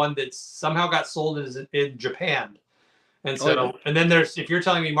rumors of one that somehow got sold in Japan, and so and then there's, if you're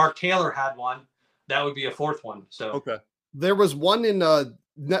telling me Mark Taylor had one, that would be a fourth one. So there was one in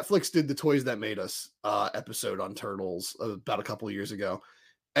Netflix did the Toys That Made Us episode on Turtles about a couple of years ago.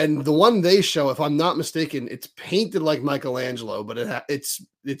 And the one they show, if I'm not mistaken, it's painted like Michelangelo, but it's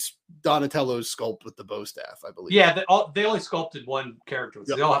Donatello's sculpt with the bow staff, I believe. Yeah, they only sculpted one character.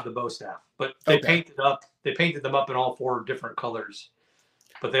 So they all have the bow staff, but they painted them up in all 4 different colors.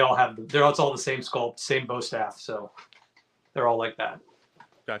 But it's all the same sculpt, same bow staff, so they're all like that.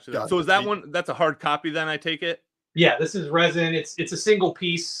 Gotcha. So is that one? That's a hard copy, then, I take it. Yeah, this is resin. It's a single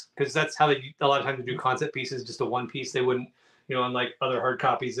piece, because that's how a lot of times they do concept pieces, just a one piece. They wouldn't. Unlike other hard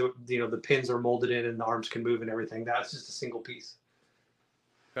copies, the pins are molded in and the arms can move and everything. That's just a single piece.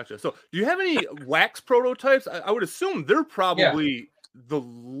 Gotcha. So do you have any wax prototypes? I would assume they're probably the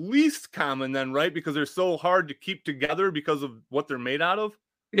least common then, right? Because they're so hard to keep together because of what they're made out of?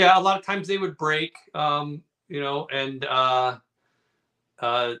 Yeah, a lot of times they would break, and a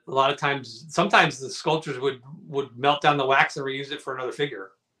lot of times, sometimes the sculptors would melt down the wax and reuse it for another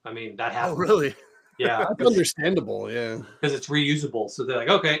figure. I mean, that happens. Oh, really? Yeah, that's understandable. Yeah, because it's reusable. So they're like,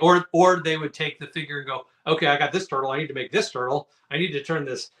 okay, or they would take the figure and go, okay, I got this turtle. I need to make this turtle. I need to turn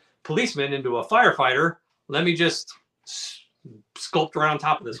this policeman into a firefighter. Let me just sculpt right on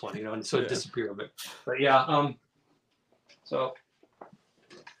top of this one, and so it disappear a bit. But so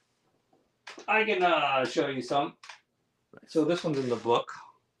I can show you some. So this one's in the book.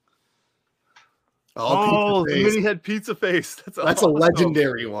 Oh, the mini head pizza face. That's awesome. A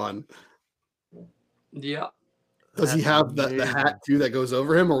legendary one. Yeah. Does he have the hat too that goes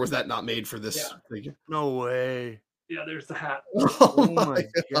over him, or was that not made for this figure? No way. Yeah, there's the hat. Oh my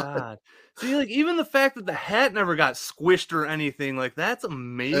god. See, like, even the fact that the hat never got squished or anything, like, that's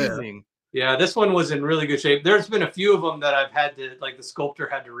amazing. Yeah, this one was in really good shape. There's been a few of them that I've had to, like, the sculptor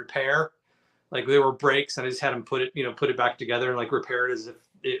had to repair. Like, there were breaks, and I just had him put it back together and like repair it as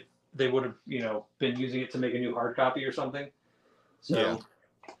if they would have, been using it to make a new hard copy or something. So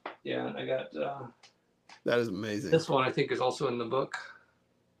yeah, I got that is amazing. This one I think is also in the book.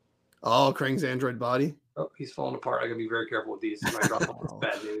 Oh, Krang's android body. Oh, he's falling apart. I gotta be very careful with these. I drop them.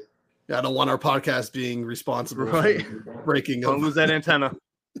 Bad news. Yeah, I don't want our podcast being responsible for breaking. Don't lose that antenna.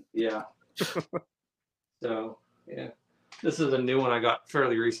 Yeah. So yeah, this is a new one I got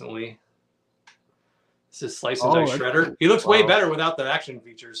fairly recently. This is Slice and Dice Shredder. He looks way better without the action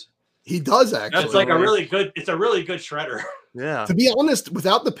features. He does actually. It's like a really good. It's a really good shredder. Yeah. To be honest,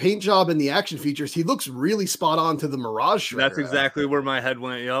 without the paint job and the action features, he looks really spot on to the Mirage shredder. That's exactly where my head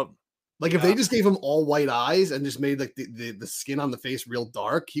went. Yep. Like if they just gave him all white eyes and just made like the skin on the face real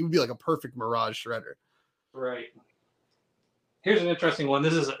dark, he would be like a perfect Mirage shredder. Right. Here's an interesting one.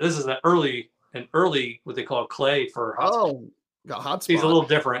 This is an early what they call clay for Hot Spot. Got Hot Spot. He's a little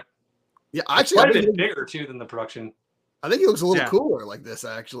different. Yeah, actually, quite a bit bigger too than the production. I think he looks a little cooler like this.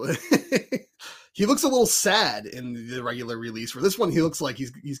 Actually, he looks a little sad in the regular release. For this one, he looks like he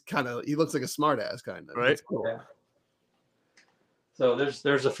looks like a smartass kind of. Right. Cool. Yeah. So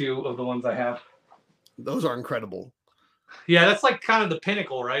there's a few of the ones I have. Those are incredible. Yeah, that's like kind of the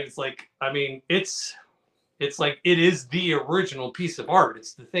pinnacle, right? It's like, I mean, it's like it is the original piece of art.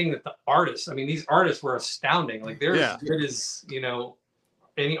 It's the thing that the artists. I mean, these artists were astounding. Like it is,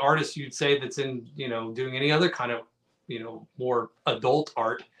 any artist you'd say that's in, doing any other kind of, more adult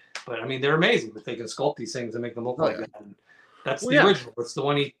art. But I mean, they're amazing that they can sculpt these things and make them look like that. And that's the original. It's the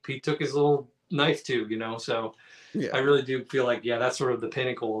one he took his little knife to, So I really do feel like, that's sort of the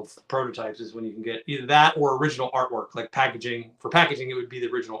pinnacle of prototypes is when you can get either that or original artwork, like packaging. For packaging, it would be the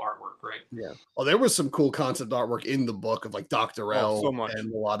original artwork, right? Yeah. Oh, there was some cool concept artwork in the book of like Dr. L so much.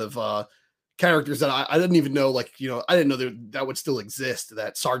 And a lot of characters that I didn't even know, like, I didn't know that would still exist,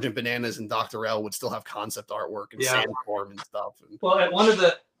 that Sergeant Bananas and Dr. L would still have concept artwork and Sandform and stuff. Well, at one of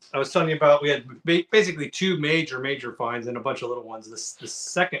the, I was telling you about, we had basically two major finds and a bunch of little ones. The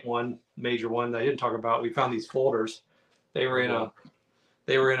second one, major one that I didn't talk about, we found these folders. They were in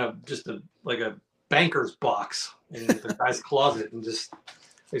a just a banker's box in the guy's closet, and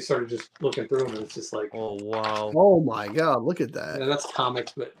they started just looking through them, and it's just like, oh wow, oh my god, look at that. Yeah, that's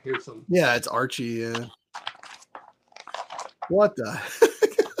comics, but here's some. Yeah, it's Archie. What the?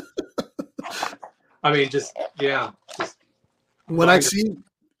 I mean, just when I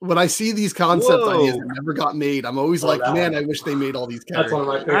see these concept ideas that never got made, I'm always like, man, I wish they made all these characters. That's one of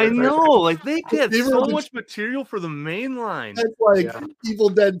my favorites. I know, like they had so much material for the main line. That's like Evil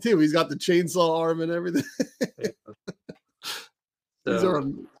Dead 2. He's got the chainsaw arm and everything.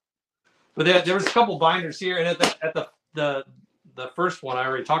 But there was a couple binders here, and at the first one I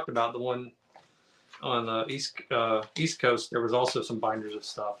already talked about, the one on the East Coast, there was also some binders of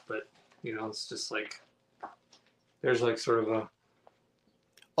stuff, but it's just like there's like sort of a.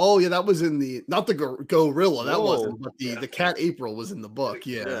 Oh yeah, that was in the not the gorilla. That wasn't, but the Cat April was in the book.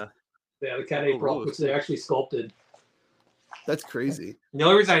 Yeah, the Cat April, which they actually sculpted. That's crazy. The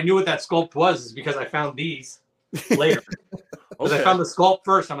only reason I knew what that sculpt was is because I found these later. Because I found the sculpt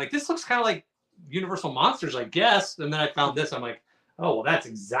first. I'm like, this looks kind of like Universal Monsters, I guess. And then I found this. I'm like, oh, well, that's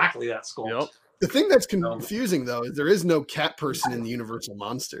exactly that sculpt. Yep. The thing that's confusing, though, is there is no cat person in the Universal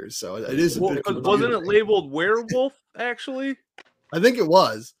Monsters. So it is a bit confusing. Wasn't it labeled werewolf, actually? I think it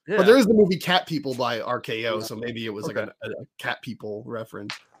was. Yeah. But there is the movie Cat People by RKO. So maybe it was like a Cat People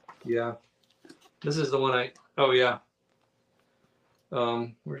reference. Yeah. This is the one oh, yeah.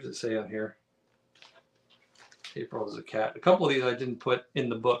 Where does it say on here? April is a cat. A couple of these I didn't put in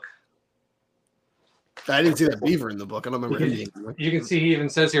the book. I didn't see that beaver in the book. I don't remember him. You can see he even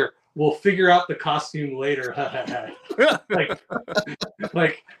says here, we'll figure out the costume later.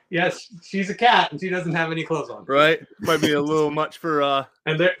 like, yes, she's a cat and she doesn't have any clothes on. Right. Might be a little much for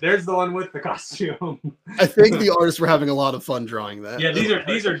And there's the one with the costume. I think the artists were having a lot of fun drawing that. Yeah, these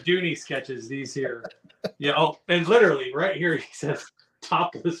are Dooney sketches, these here. Yeah, oh, and literally right here he says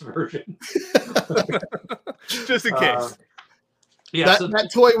topless version. Just in case. Yeah, that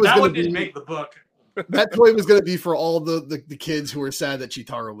toy was going to didn't make the book. That toy was going to be for all the kids who were sad that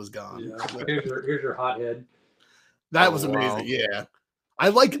Chitara was gone. Yeah. Here's your hothead. That was amazing. Yeah, I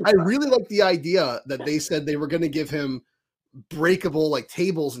really like the idea that they said they were going to give him breakable like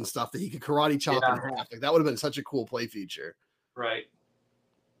tables and stuff that he could karate chop in half. Like that would have been such a cool play feature. Right.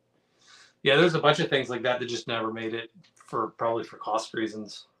 Yeah, there's a bunch of things like that just never made it probably for cost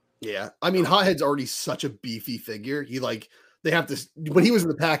reasons. Yeah, I mean, Hothead's already such a beefy figure. They have to, when he was in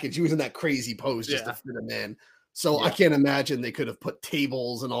the package, he was in that crazy pose just to fit him in. So I can't imagine they could have put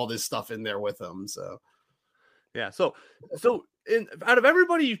tables and all this stuff in there with him. So So out of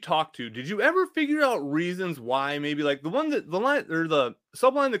everybody you talked to, did you ever figure out reasons why maybe like the line or the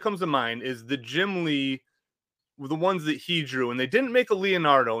subline that comes to mind is the Jim Lee, the ones that he drew, and they didn't make a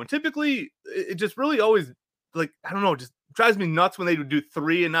Leonardo. And typically it just really always like, I don't know, just drives me nuts when they would do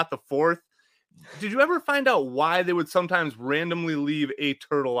 3 and not the 4th. Did you ever find out why they would sometimes randomly leave a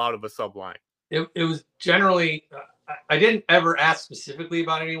turtle out of a subline? It was generally, I didn't ever ask specifically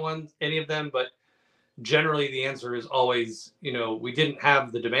about any of them, but generally the answer is always, we didn't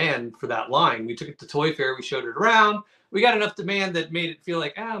have the demand for that line. We took it to Toy Fair, we showed it around. We got enough demand that made it feel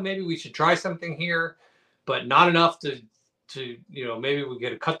like, maybe we should try something here, but not enough to maybe we got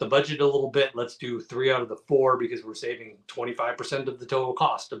to cut the budget a little bit. Let's do 3 out of the 4 because we're saving 25% of the total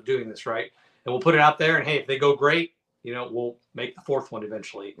cost of doing this, right? And we'll put it out there, and hey, if they go great, we'll make the 4th one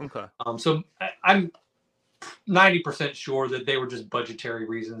eventually. Okay. So I'm 90% sure that they were just budgetary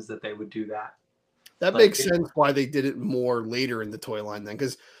reasons that they would do that. That makes sense why they did it more later in the toy line then,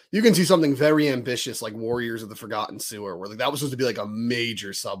 because you can see something very ambitious like Warriors of the Forgotten Sewer, where that was supposed to be like a major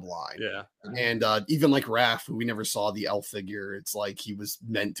subline. Yeah. And even like Raph, who we never saw the elf figure, it's like he was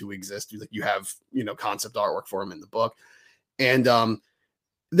meant to exist. Like you have, concept artwork for him in the book. And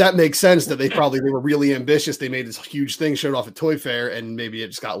that makes sense that they were really ambitious. They made this huge thing, showed off at Toy Fair, and maybe it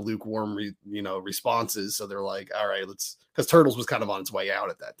just got lukewarm, responses. So they're like, all right, because Turtles was kind of on its way out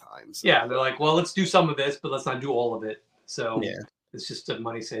at that time. So. Yeah, they're like, well, let's do some of this, but let's not do all of it. So it's just a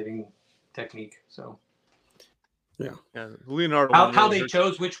money-saving technique. So yeah. Leonardo. How they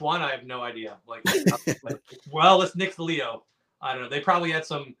chose which one, I have no idea. Well, let's nix the Leo. I don't know. They probably had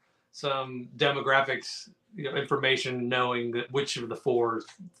some demographics, information knowing that which of the 4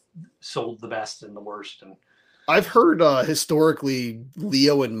 sold the best and the worst. And I've heard historically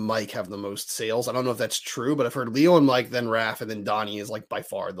Leo and Mike have the most sales. I don't know if that's true, but I've heard Leo and Mike, then Raph, and then Donnie is like by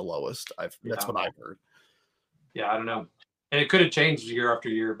far the lowest. That's what I've heard. Yeah, I don't know. And it could have changed year after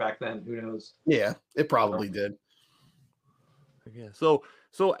year back then. Who knows? Yeah, it probably did. Yeah. So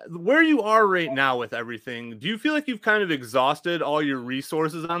where you are right now with everything, do you feel like you've kind of exhausted all your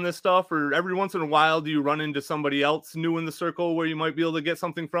resources on this stuff, or every once in a while do you run into somebody else new in the circle where you might be able to get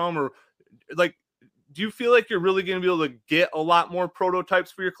something from, or like, do you feel like you're really going to be able to get a lot more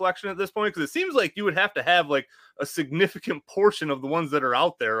prototypes for your collection at this point? Because it seems like you would have to have like a significant portion of the ones that are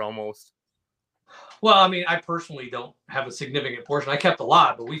out there almost. Well, I mean, I personally don't have a significant portion. I kept a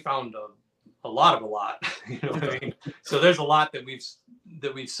lot, but we found a lot. You know what I mean? So there's a lot that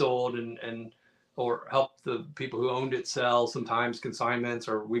we've sold and or helped the people who owned it sell, sometimes consignments,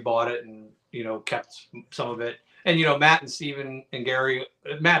 or we bought it and, you know, kept some of it. And, you know, Matt and Steven and Gary,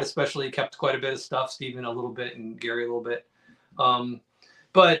 Matt especially, kept quite a bit of stuff, Steven a little bit, and Gary a little bit.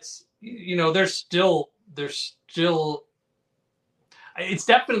 But, you know, there's still, it's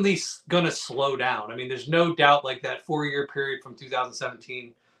definitely going to slow down. I mean, there's no doubt, like that 4-year period from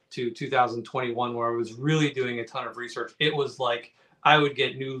 2017 to 2021, where I was really doing a ton of research. It was like I would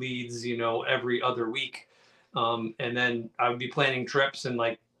get new leads, you know, every other week. And then I would be planning trips and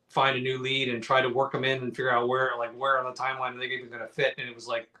like find a new lead and try to work them in and figure out where on the timeline are they even going to fit. And it was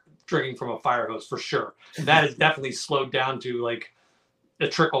like drinking from a fire hose for sure. That has definitely slowed down to like a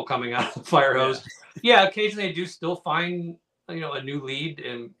trickle coming out of the fire hose. Yeah, occasionally I do still find, you know, a new lead,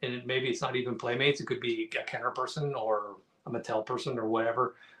 and maybe it's not even Playmates. It could be a Kenner person or a Mattel person or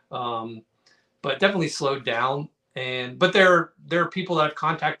whatever. But definitely slowed down. But there are people that I've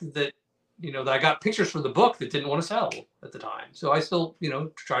contacted that, you know, that I got pictures for the book that didn't want to sell at the time. So I still, you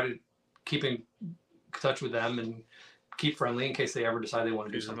know, try to keep in touch with them and keep friendly in case they ever decide they want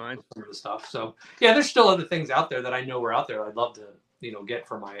to do something with some of the stuff. So yeah, there's still other things out there that I know are out there I'd love to, you know, get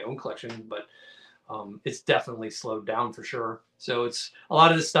for my own collection, but it's definitely slowed down for sure. So it's a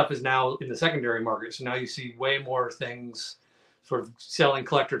lot of this stuff is now in the secondary market. So now you see way more things sort of selling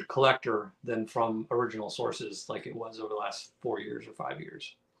collector to collector than from original sources like it was over the last 4 years or 5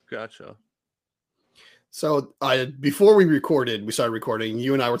 years. Gotcha. So before we started recording,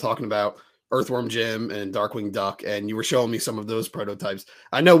 you and I were talking about Earthworm Jim and Darkwing Duck, and you were showing me some of those prototypes.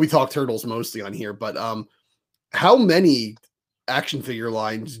 I know we talk turtles mostly on here, but how many action figure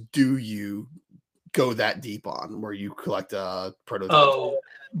lines do you go that deep on where you collect prototypes? Oh,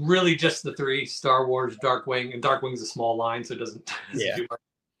 really just the 3: Star Wars, Darkwing, and Darkwing's a small line, so it doesn't do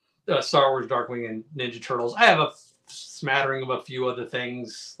much. Star Wars, Darkwing, and Ninja Turtles. I have a smattering of a few other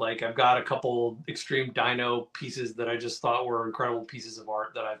things. Like I've got a couple Extreme Dino pieces that I just thought were incredible pieces of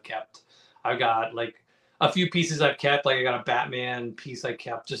art that I've kept. I've got like a few pieces I've kept. Like I got a Batman piece I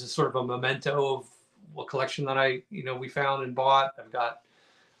kept just as sort of a memento of a collection that we found and bought. I've got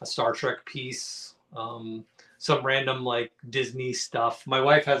a Star Trek piece, some random like Disney stuff. My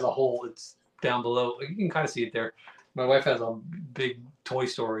wife has a whole, it's down below. You can kind of see it there. My wife has a big Toy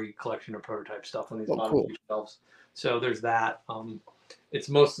Story collection of prototype stuff on these bottom few shelves. So there's that. It's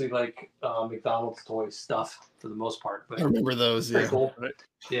mostly like McDonald's toy stuff for the most part. But I remember those. Yeah. Cool.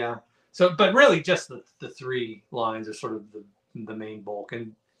 Yeah. So, but really, just the 3 lines are sort of the main bulk,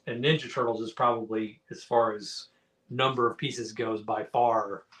 and Ninja Turtles is probably, as far as number of pieces goes, by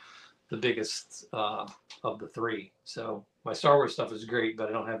far the biggest of the 3. So my Star Wars stuff is great, but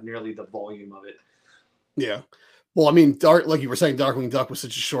I don't have nearly the volume of it. Yeah. Well, I mean, like you were saying, Darkwing Duck was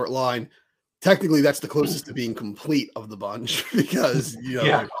such a short line. Technically, that's the closest to being complete of the bunch because, you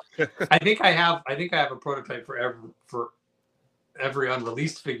know. Yeah. I think I have a prototype for every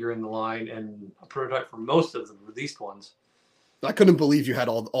unreleased figure in the line, and a prototype for most of the released ones. I couldn't believe you had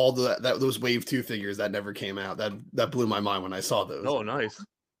all those Wave 2 figures that never came out. That blew my mind when I saw those. Oh, nice.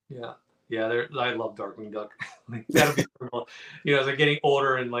 Yeah. I love Darkwing Duck. That'll be, you know, as I'm getting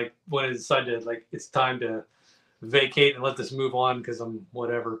older and like when I decided like it's time to vacate and let this move on because I'm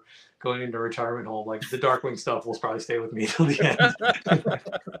going into retirement home, like the Darkwing stuff will probably stay with me till the end.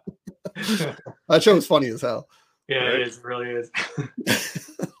 That show was funny as hell. Yeah, right? It is. It really is.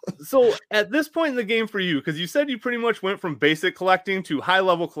 So at this point in the game for you, because you said you pretty much went from basic collecting to high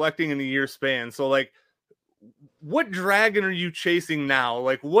level collecting in a year span. So like, what dragon are you chasing now?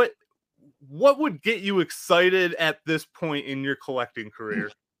 Like what would get you excited at this point in your collecting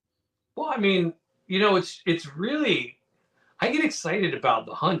career? Well, I mean, you know, it's really, I get excited about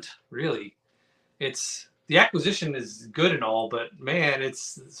the hunt, really. It's, the acquisition is good and all, but man,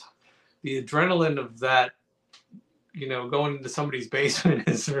 it's the adrenaline of that, you know, going into somebody's basement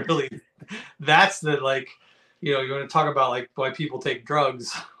is really, that's the, like, you know, you want to talk about like why people take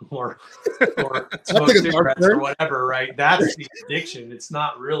drugs or smoke cigarettes or whatever, right? That's the addiction. It's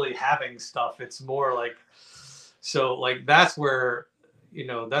not really having stuff. It's more like, so like, that's where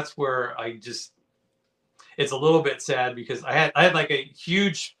I just, it's a little bit sad because I had like a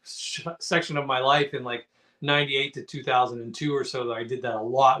huge section of my life in like 98 to 2002 or so that I did that a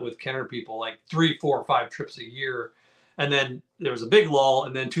lot with Kenner people, like 3, 4, 5 trips a year. And then there was a big lull.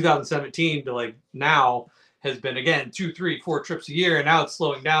 And then 2017 to like now has been again 2, 3, 4 trips a year. And now it's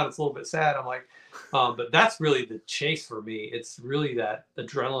slowing down. It's a little bit sad. I'm like, but that's really the chase for me. It's really that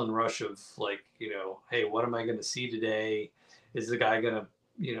adrenaline rush of like, you know, hey, what am I going to see today? Is the guy going to,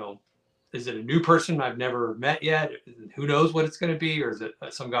 you know, is it a new person I've never met yet? Who knows what it's going to be? Or is it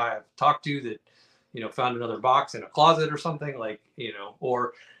some guy I've talked to that, found another box in a closet or something, like,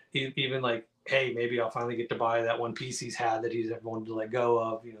 or even like, hey, maybe I'll finally get to buy that one piece he's had that he's ever wanted to let go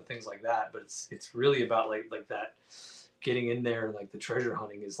of, things like that. But it's really about like that getting in there, like the treasure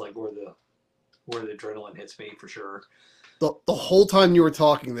hunting is like where the adrenaline hits me for sure. The whole time you were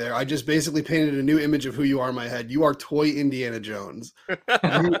talking there, I just basically painted a new image of who you are in my head. You are toy Indiana Jones.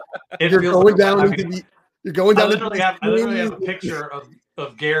 You're going down into the. You're going down. I literally have a picture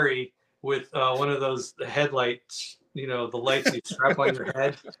of Gary with one of those headlights. The lights you strap on your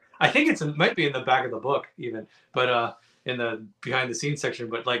head. I think it might be in the back of the book even, but in the behind the scenes section.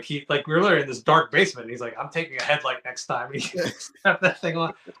 But like we're literally in this dark basement. And he's like, I'm taking a headlight next time. And he strapped that thing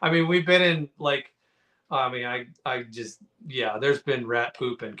on. I mean, we've been in like. I just, there's been rat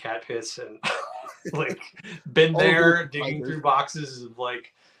poop and cat piss and like been there digging through boxes of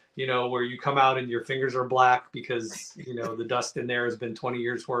like, where you come out and your fingers are black because, the dust in there has been 20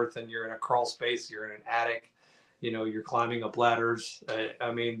 years worth and you're in a crawl space, you're in an attic, you're climbing up ladders.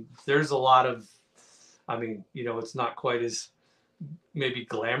 I mean, there's a lot of, it's not quite as maybe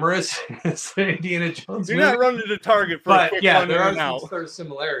glamorous as the Indiana Jones You're movie. not running to Target for a quick there are some sort of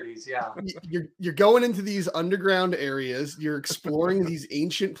similarities. Yeah, you're going into these underground areas, you're exploring these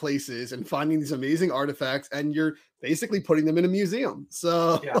ancient places and finding these amazing artifacts, and you're basically putting them in a museum.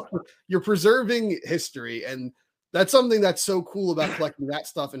 So you're preserving history, and that's something that's so cool about collecting that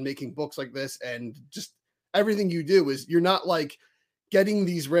stuff and making books like this, and just everything you do is you're not like getting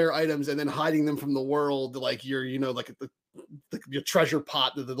these rare items and then hiding them from the world like you're like your treasure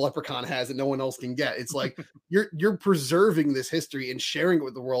pot that the leprechaun has that no one else can get. It's like you're preserving this history and sharing it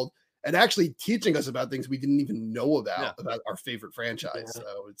with the world and actually teaching us about things we didn't even know about our favorite franchise.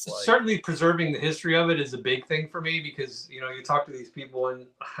 So it's like certainly preserving the history of it is a big thing for me because you talk to these people and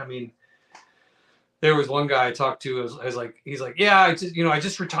I mean there was one guy I talked to he's like yeah I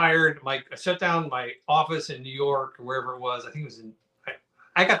just retired, I shut down my office in New York or wherever it was. I think it was in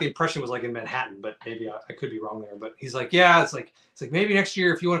I got the impression it was like in Manhattan, but maybe I could be wrong there. But he's like, yeah, it's like maybe next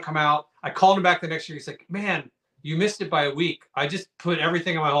year if you want to come out. I called him back the next year. He's like, man, you missed it by a week. I just put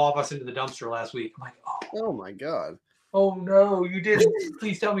everything in my whole office into the dumpster last week. I'm like, oh my God. Oh no, you didn't.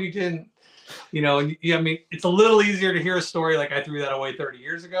 Please tell me you didn't. And I mean, it's a little easier to hear a story like I threw that away 30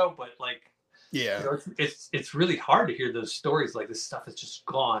 years ago, but like, it's really hard to hear those stories. Like this stuff is just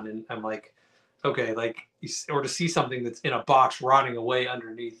gone, and I'm like. Okay, like, or to see something that's in a box rotting away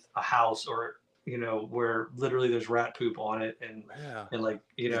underneath a house or, where literally there's rat poop on it. And, like,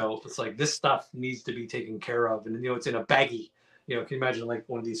 it's like this stuff needs to be taken care of. And, it's in a baggie. Can you imagine like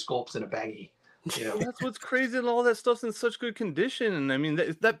one of these sculpts in a baggie? That's what's crazy, and all that stuff's in such good condition. And I mean,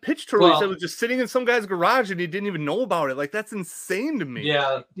 that pitch turtle he said was just sitting in some guy's garage and he didn't even know about it. Like that's insane to me.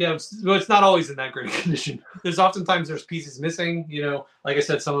 Yeah. Well, it's not always in that great condition. There's pieces missing. Like I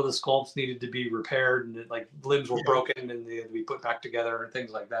said, some of the sculpts needed to be repaired and like limbs were broken and they had to be put back together and things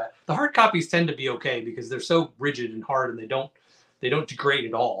like that. The hard copies tend to be okay because they're so rigid and hard and they don't degrade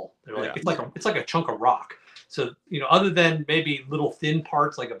at all. They're like it's like a chunk of rock. So, other than maybe little thin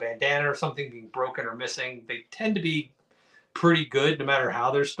parts like a bandana or something being broken or missing, they tend to be pretty good no matter how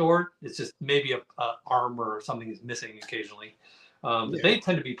they're stored. It's just maybe a arm or something is missing occasionally. They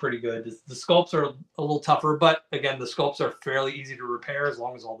tend to be pretty good. The sculpts are a little tougher, but again, the sculpts are fairly easy to repair as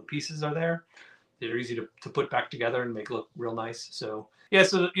long as all the pieces are there. They're easy to put back together and make look real nice. So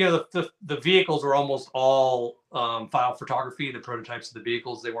the vehicles were almost all file photography. The prototypes of the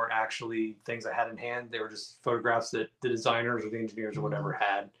vehicles, they weren't actually things I had in hand. They were just photographs that the designers or the engineers or whatever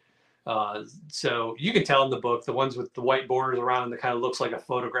had. So you can tell in the book, the ones with the white borders around and that kind of looks like a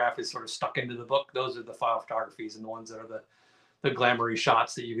photograph is sort of stuck into the book. Those are the file photographies, and the ones that are the glamoury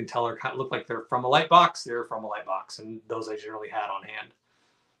shots that you can tell are kind of look like they're from a light box. They're from a light box, and those I generally had on hand.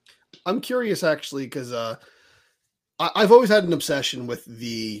 I'm curious actually because I've always had an obsession with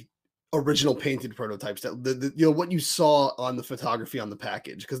the original painted prototypes that what you saw on the photography on the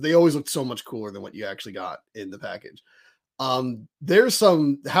package, because they always look so much cooler than what you actually got in the package. There's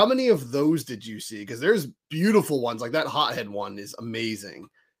how many of those did you see? Because there's beautiful ones, like that hothead one is amazing.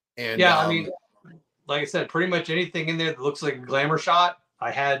 And I mean, like I said, pretty much anything in there that looks like a glamour shot,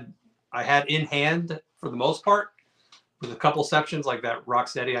 I had in hand for the most part. With a couple exceptions, like that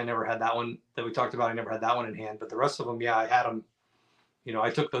Rocksteady, I never had that one that we talked about. I never had that one in hand, but the rest of them, I had them. I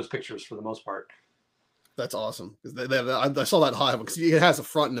took those pictures for the most part. That's awesome. I saw that high one because it has a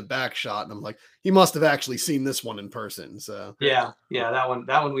front and a back shot, and I'm like, he must have actually seen this one in person. So yeah, that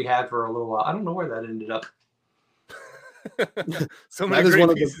one we had for a little while. I don't know where that ended up. So many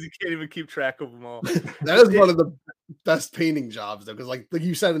great pieces, you can't even keep track of them all. That is one of the best painting jobs, though, because like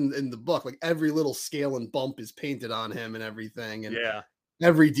you said in the book, like every little scale and bump is painted on him and everything, and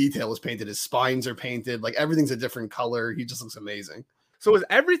every detail is painted. His spines are painted, like everything's a different color. He just looks amazing. So is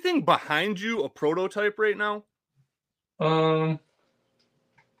everything behind you a prototype right now?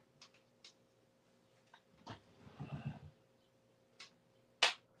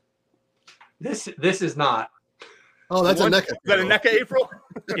 This is not. Oh, that's a NECA. Is that a NECA April?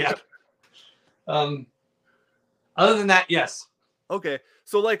 Yeah. Other than that, yes. Okay.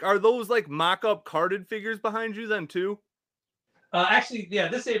 So like, are those like mock-up carded figures behind you then too? Actually, yeah,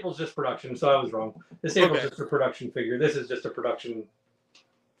 this April's just production, so I was wrong. This April's just a production figure. This is just a production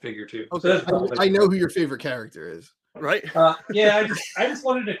figure too. Okay. So I know who your favorite character is. Right? Yeah, I just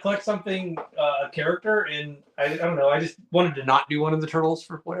wanted to collect something, a character, and I don't know. I just wanted to not do one of the turtles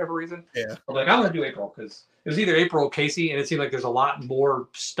for whatever reason. Yeah. I'm like, I'm gonna do April because it was either April or Casey, and it seemed like there's a lot more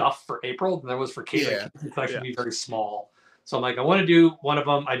stuff for April than there was for Casey. Yeah. The collection would be very small, so I'm like, I want to do one of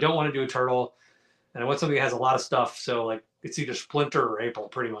them. I don't want to do a turtle, and I want something that has a lot of stuff. So like, it's either Splinter or April,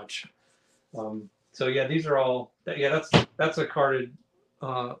 pretty much. So yeah, these are all. Yeah, that's a carded.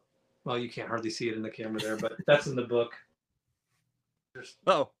 Well, you can't hardly see it in the camera there, but that's in the book. There's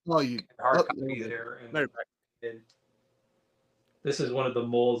you hard copy there. And this is one of the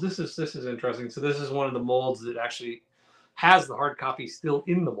molds. This is interesting. So this is one of the molds that actually has the hard copy still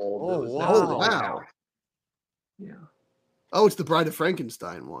in the mold. Oh, wow. Yeah. Oh, it's the Bride of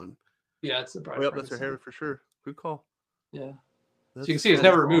Frankenstein one. Yeah, it's the Bride of Frankenstein. That's her hair for sure. Good call. Yeah. So you can see it's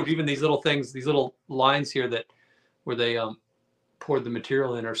never removed. Even these little things, these little lines here where they poured the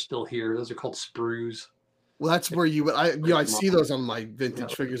material in are still here. Those are called sprues. Well, that's where I see those on my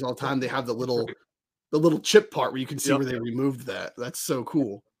vintage figures all the time. They have the little chip part where you can see where they removed that. That's so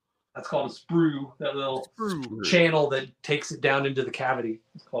cool. That's called a sprue. That little channel that takes it down into the cavity.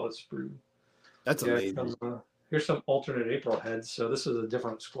 It's called a sprue. That's amazing. Here's some alternate April heads. So this is a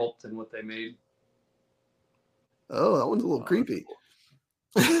different sculpt than what they made. Oh, that one's a little creepy.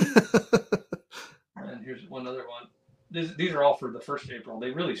 And here's one other one. These are all for the first April.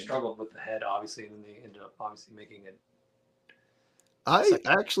 They really struggled with the head, obviously, and then they ended up obviously making it. I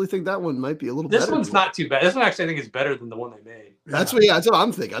actually think that one might be a little better. This one's not too bad. This one actually I think is better than the one they made. That's what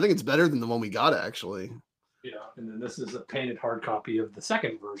I'm thinking. I think it's better than the one we got, actually. Yeah, and then this is a painted hard copy of the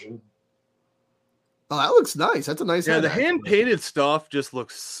second version. Oh, that looks nice. That's a nice head. The hand-painted stuff just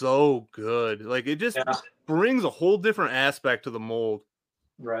looks so good. Like, it just brings a whole different aspect to the mold.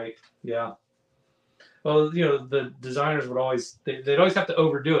 Right, yeah. Well, the designers would always they'd always have to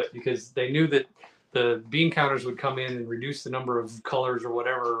overdo it because they knew that the bean counters would come in and reduce the number of colors or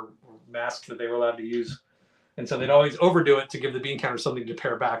whatever masks that they were allowed to use, and so they'd always overdo it to give the bean counters something to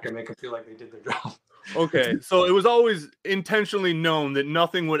pare back and make them feel like they did their job. Okay, so it was always intentionally known that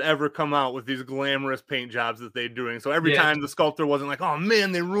nothing would ever come out with these glamorous paint jobs that they're doing. So every time the sculptor wasn't like, "Oh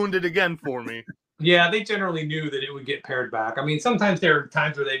man, they ruined it again for me." Yeah, they generally knew that it would get pared back. I mean, sometimes there are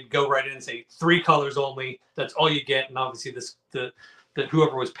times where they'd go right in and say 3 colors only. That's all you get. And obviously, the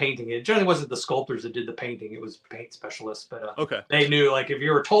whoever was painting it generally wasn't the sculptors that did the painting. It was paint specialists. But they knew, like, if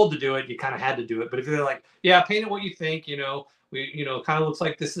you were told to do it, you kind of had to do it. But if they're like, "Yeah, paint it what you think," we kind of looks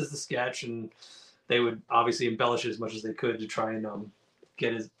like this is the sketch, and they would obviously embellish it as much as they could to try and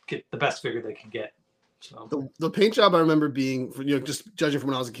get the best figure they could get. So the paint job I remember being, just judging from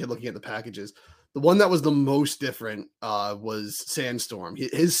when I was a kid, looking at the packages. The one that was the most different was Sandstorm.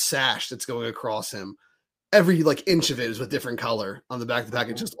 His sash that's going across him, every inch of it is with different color. On the back of the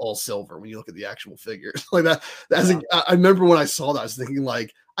package, just all silver. When you look at the actual figures, like that. I remember when I saw that, I was thinking I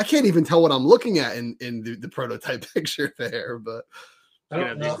can't even tell what I'm looking at in the prototype picture there. But I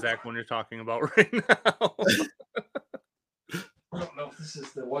don't know the exact one you're talking about right now. I don't know if this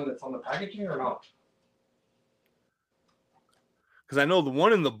is the one that's on the packaging or not. Because I know the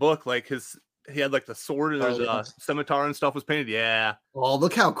one in the book, he had the sword and his scimitar and stuff was painted. Yeah. Oh,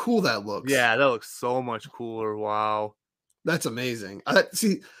 look how cool that looks. Yeah, that looks so much cooler. Wow. That's amazing.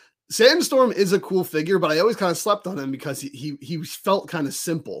 See, Sandstorm is a cool figure, but I always kind of slept on him because he felt kind of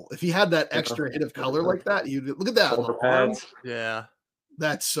simple. If he had that extra hit of color like that, look at that. On the arms. Yeah.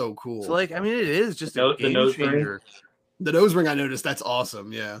 That's so cool. So it is just a game changer. The nose ring I noticed, that's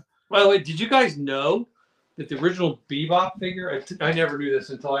awesome. Yeah. By the way, did you guys know that the original Bebop figure, I never knew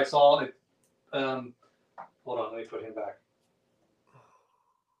this until I saw it. Hold on, let me put him back.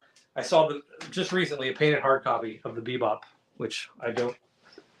 I saw just recently a painted hard copy of the Bebop, which I don't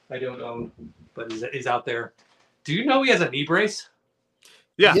own, but is out there. Do you know he has a knee brace?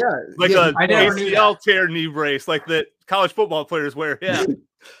 Yeah, I never ACL tear knee brace, like that college football players wear. Yeah,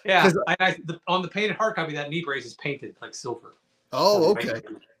 Yeah, on the painted hard copy, that knee brace is painted like silver. Oh, okay.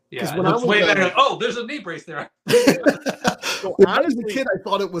 Yeah, it looks way better. Oh, there's a knee brace there. Well, when I was a kid, I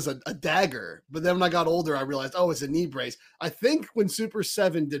thought it was a dagger, but then when I got older, I realized, oh, it's a knee brace. I think when Super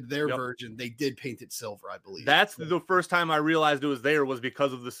 7 did their version, they did paint it silver, I believe. That's the first time I realized it was there was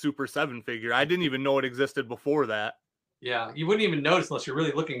because of the Super 7 figure. I didn't even know it existed before that. Yeah, you wouldn't even notice unless you're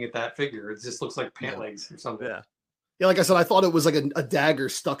really looking at that figure. It just looks like pant legs or something. Yeah, like I said, I thought it was like a dagger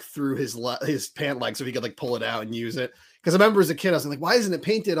stuck through his pant leg so he could like pull it out and use it. Because I remember as a kid, I was like, why isn't it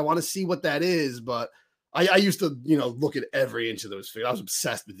painted? I want to see what that is. But I used to, look at every inch of those figures. I was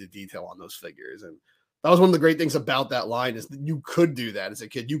obsessed with the detail on those figures. And that was one of the great things about that line is that you could do that as a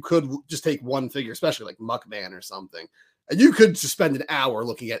kid. You could just take one figure, especially like Muckman or something. And you could just spend an hour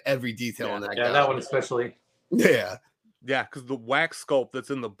looking at every detail on that guy. Yeah, that one especially. Yeah. Yeah, because the wax sculpt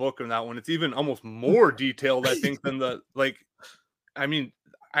that's in the book and that one, it's even almost more detailed, I think, than the, I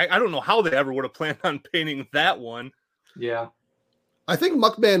don't know how they ever would have planned on painting that one. Yeah. I think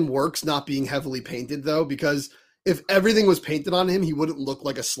Muckman works not being heavily painted, though, because if everything was painted on him, he wouldn't look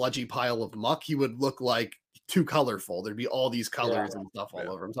like a sludgy pile of muck. He would look like too colorful. Thered be all these colors and stuff all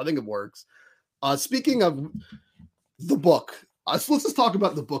over him. So I think it works. Speaking of the book, let's just talk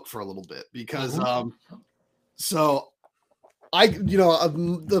about the book for a little bit, because the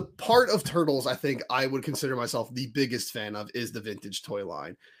part of Turtles I think I would consider myself the biggest fan of is the vintage toy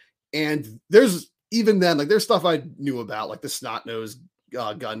line. And there's even then, like, there's stuff I knew about, like the snot-nosed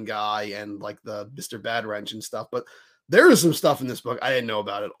gun guy and like the Mr. Bad Wrench and stuff. But there is some stuff in this book I didn't know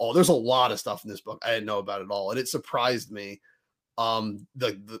about at all. There's a lot of stuff in this book I didn't know about at all. And it surprised me.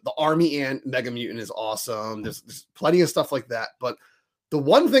 The Army Ant Mega Mutant is awesome. There's plenty of stuff like that. But the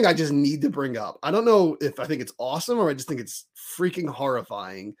one thing I just need to bring up, I don't know if I think it's awesome or I just think it's freaking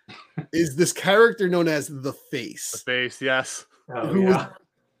horrifying, is this character known as the Face. The Face, yes.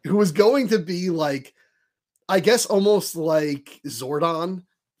 Who was going to be like, I guess almost like Zordon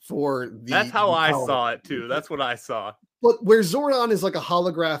for the... That's how I saw it too. That's what I saw. But where Zordon is like a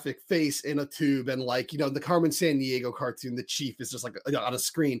holographic face in a tube, and like, the Carmen Sandiego cartoon, the Chief is just like on a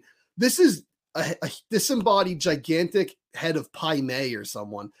screen. This is a disembodied gigantic head of Pai Mei or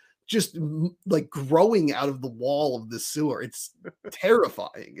someone just like growing out of the wall of the sewer. It's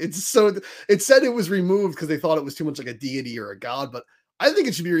terrifying. It said it was removed because they thought it was too much like a deity or a god, but I think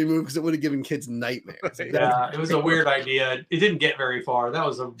it should be removed because it would have given kids nightmares. Yeah, it was a weird idea. It didn't get very far. That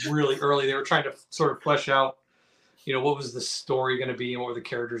was a really early. They were trying to sort of flesh out, what was the story going to be and what were the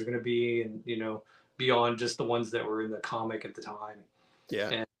characters going to be, and beyond just the ones that were in the comic at the time. Yeah,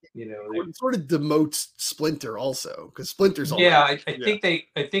 and it sort of demotes Splinter also, because Splinter's all I think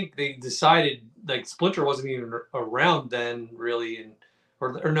they decided like Splinter wasn't even around then really, and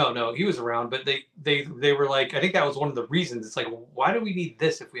or no, he was around, but they were like, I think that was one of the reasons. It's like, well, why do we need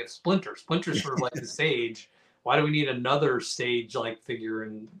this if we have Splinter? Splinter's sort of like the sage. Why do we need another sage like figure?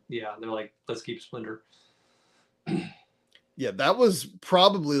 And they're like, let's keep Splinter. Yeah, that was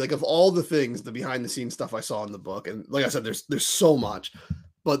probably like, of all the things, the behind the scenes stuff I saw in the book, and like I said, there's so much,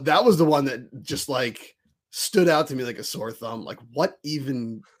 but that was the one that just like stood out to me like a sore thumb. Like, what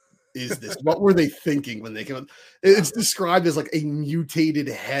even is this? What were they thinking when they came up? It's described as like a mutated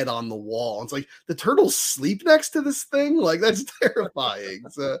head on the wall. It's like the turtles sleep next to this thing. Like, that's terrifying.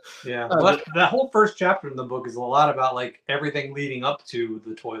 So but that whole first chapter in the book is a lot about like everything leading up to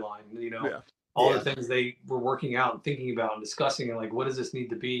the toy line. All the things they were working out and thinking about and discussing, and like, what does this need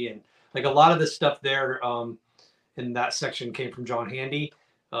to be? And like a lot of this stuff there in that section came from John Handy,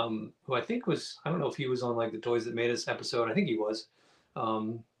 who I think was, I don't know if he was on like the Toys That Made Us episode. I think he was.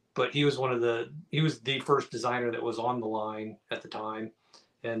 But he was he was the first designer that was on the line at the time.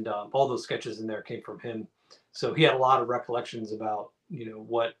 And all those sketches in there came from him. So he had a lot of recollections about,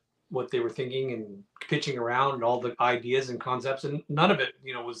 what they were thinking and pitching around and all the ideas and concepts. And none of it,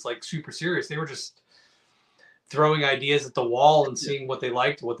 was like super serious. They were just throwing ideas at the wall and seeing what they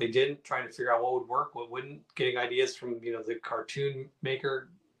liked, what they didn't, trying to figure out what would work, what wouldn't, getting ideas from, the cartoon maker.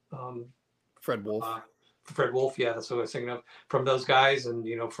 Fred Wolf. Fred Wolf, yeah, that's what I was thinking of. From those guys and,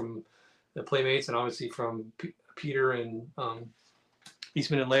 from the Playmates and obviously from Peter and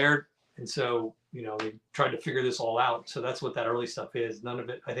Eastman and Laird. And so, they tried to figure this all out. So that's what that early stuff is. None of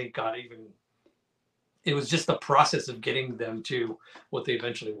it, I think, it was just the process of getting them to what they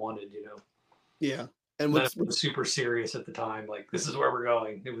eventually wanted, Yeah. And it was super serious at the time. Like, this is where we're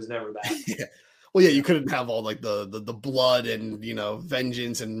going. It was never that. Yeah. Well, yeah, you couldn't have all like the blood and,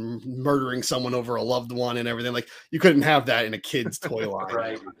 vengeance and murdering someone over a loved one and everything. Like, you couldn't have that in a kid's toy line.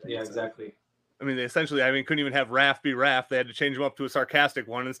 Right. Yeah, exactly. I mean, couldn't even have Raph be Raph. They had to change him up to a sarcastic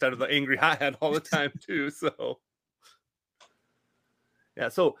one instead of the angry hothead all the time too. So, Yeah,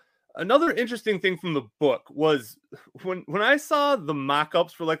 so another interesting thing from the book was when I saw the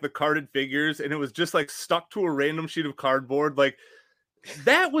mock-ups for like the carded figures and it was just like stuck to a random sheet of cardboard, like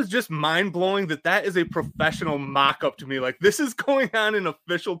that was just mind-blowing that is a professional mock-up to me. Like this is going on in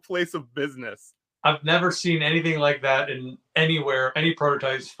official place of business. I've never seen anything like that in anywhere, any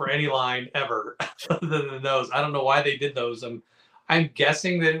prototypes for any line ever, other than those. I don't know why they did those. I'm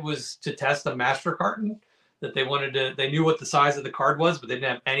guessing that it was to test a master carton, that they knew what the size of the card was, but they didn't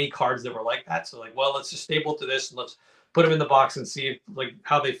have any cards that were like that. So like, well, let's just staple to this and let's put them in the box and see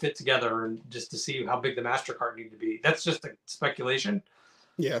how they fit together, and just to see how big the master card need to be. That's just a speculation.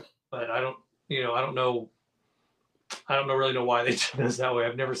 Yeah. But I don't really know why they did this that way.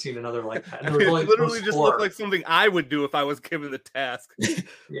 I've never seen another like that. It literally just looked like something I would do if I was given the task. Yeah.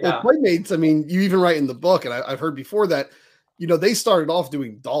 Well, Playmates, I mean, you even write in the book, and I've heard before that, they started off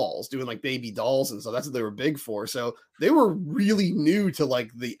doing dolls, doing like baby dolls and so that's what they were big for. So they were really new to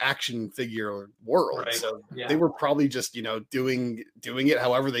like the action figure world. Right. So they were probably just, doing it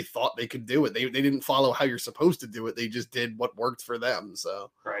however they thought they could do it. They didn't follow how you're supposed to do it. They just did what worked for them. So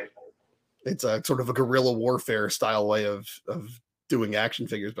it's a sort of a guerrilla warfare style way of doing action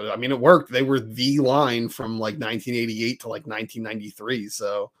figures. But I mean, it worked. They were the line from like 1988 to like 1993.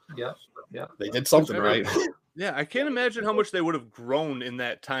 So yeah, they did something right. Yeah, I can't imagine how much they would have grown in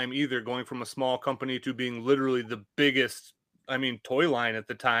that time either, going from a small company to being literally the biggest, toy line at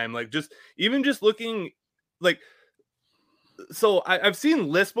the time. Like just looking like, so I've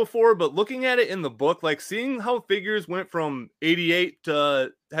seen lists before, but looking at it in the book, like seeing how figures went from 88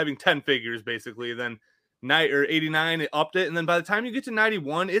 to having 10 figures basically, then 89 it upped it, and then by the time you get to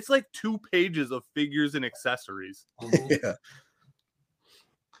 91, it's like 2 pages of figures and accessories. Yeah.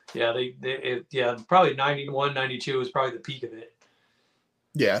 Yeah, probably 91, 92 was probably the peak of it.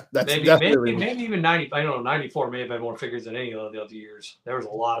 Yeah, that's maybe even 90. I don't know, 94 may have had more figures than any of the other years. There was a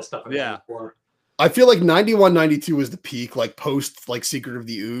lot of stuff in 94. I feel like 91, 92 was the peak, like post like Secret of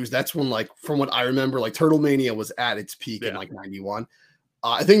the Ooze. That's when, like, from what I remember, like Turtle Mania was at its peak in like 91.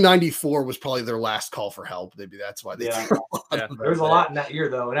 I think 94 was probably their last call for help. Maybe that's why they There's a lot in that year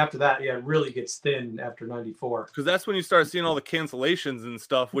though, and after that, it really gets thin after 94. Because that's when you start seeing all the cancellations and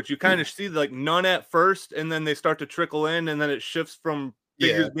stuff, which you kind of see like none at first, and then they start to trickle in, and then it shifts from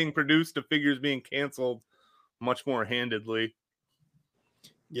figures being produced to figures being canceled much more handedly.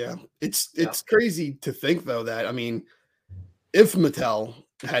 Yeah, it's crazy to think though that if Mattel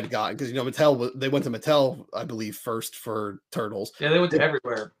had gotten, because they went to Mattel, I believe, first for Turtles. Yeah, they went to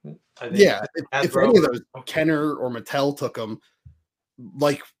everywhere. I think. Yeah, if any of those, Kenner or Mattel took them,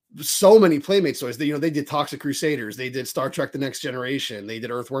 like so many Playmates toys. They did Toxic Crusaders, they did Star Trek: The Next Generation, they did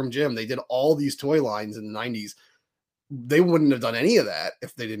Earthworm Jim, they did all these toy lines in the 90s. They wouldn't have done any of that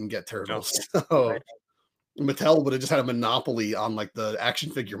if they didn't get Turtles. So Mattel would have just had a monopoly on like the action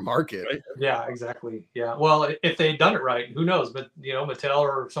figure market. Right? Yeah, exactly. Yeah. Well, if they'd done it right, who knows? But Mattel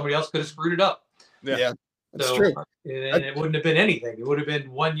or somebody else could have screwed it up. Yeah, that's true. And it wouldn't have been anything. It would have been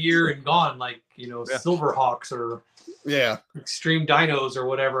 1 year and gone, like Silverhawks or Extreme Dinos or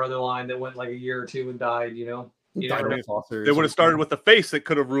whatever other line that went like a year or two and died. They would have started with the face that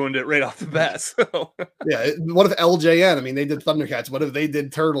could have ruined it right off the bat. So. Yeah, what if LJN? They did Thundercats. What if they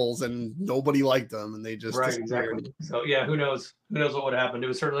did Turtles and nobody liked them and they just exactly. So who knows? Who knows what would have happened? It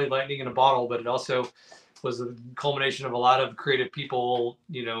was certainly lightning in a bottle, but it also was a culmination of a lot of creative people.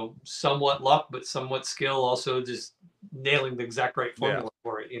 Somewhat luck, but somewhat skill. Also, just nailing the exact right formula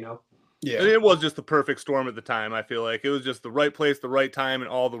for it. Yeah, and it was just the perfect storm at the time. I feel like it was just the right place, the right time,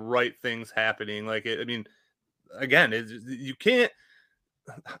 and all the right things happening. Like it. Again, you can't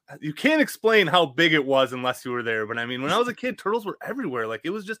explain how big it was unless you were there. But when I was a kid, Turtles were everywhere. Like it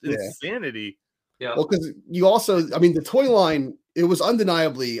was just insanity. Yeah. Well, because you also, the toy line, it was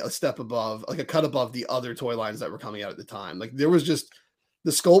undeniably a step above, like a cut above the other toy lines that were coming out at the time. Like there was just,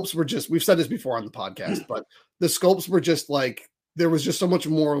 the sculpts were just, we've said this before on the podcast, but the sculpts were just like, there was just so much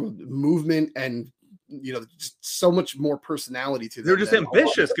more movement and just so much more personality to them. They were just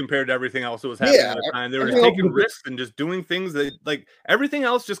ambitious compared to everything else that was happening at the time. They were taking risks and just doing things that, like, everything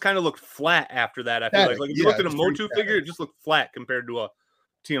else just kind of looked flat after that. I feel like if you looked at a Motu figure, it just looked flat compared to a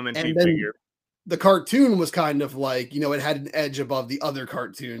TMNT figure. The cartoon was kind of like, it had an edge above the other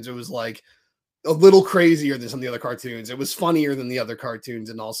cartoons. It was like a little crazier than some of the other cartoons. It was funnier than the other cartoons,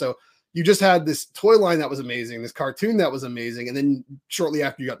 and also you just had this toy line that was amazing, this cartoon that was amazing, and then shortly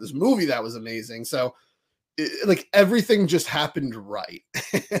after you got this movie that was amazing. So like everything just happened right.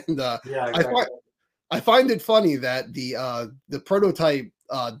 And exactly. I find it funny that the prototype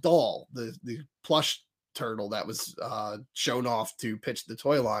doll, the plush turtle that was shown off to pitch the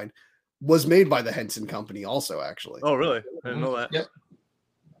toy line, was made by the Henson Company also, actually. Oh, really? I didn't know that. Yep.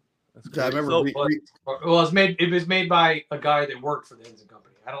 I remember. Well, it was made by a guy that worked for the Henson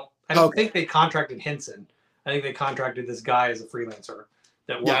Company. I don't think they contracted Henson. I think they contracted this guy as a freelancer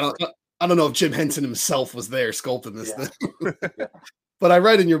that worked. I don't know if Jim Henson himself was there sculpting this thing. Yeah. But I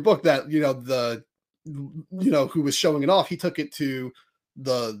read in your book that who was showing it off, he took it to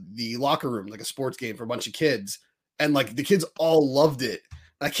the locker room, like a sports game for a bunch of kids, and like the kids all loved it.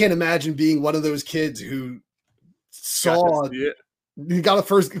 I can't imagine being one of those kids who got a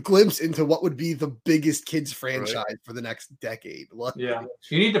first glimpse into what would be the biggest kids franchise for the next decade. Yeah,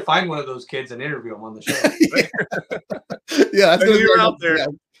 you need to find one of those kids and interview them on the show. Right? Yeah, that's you're out there.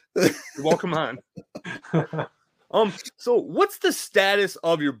 You're welcome on. So what's the status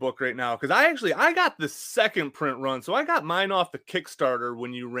of your book right now? Because I got the second print run, so I got mine off the Kickstarter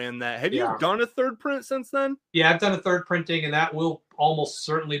when you ran that. Have you done a third print since then? Yeah, I've done a third printing, and that will almost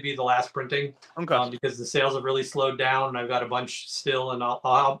certainly be the last printing. Okay. Because the sales have really slowed down, and I've got a bunch still, and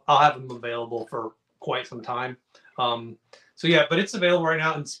I'll have them available for quite some time. So yeah, but it's available right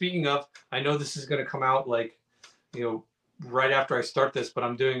now. And speaking of, I know this is going to come out right after I start this, but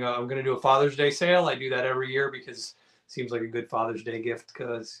I'm going to do a Father's Day sale. I do that every year because it seems like a good Father's Day gift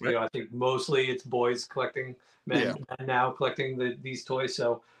because I think mostly it's boys collecting, men now collecting these toys.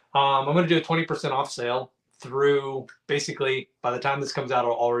 So I'm going to do a 20% off sale through basically by the time this comes out,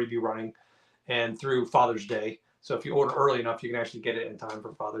 it'll already be running, and through Father's Day. So if you order early enough, you can actually get it in time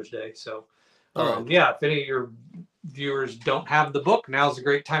for Father's Day. So if any of your viewers don't have the book, now's a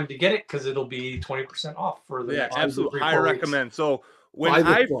great time to get it because it'll be 20% off for the absolutely. I recommend. So when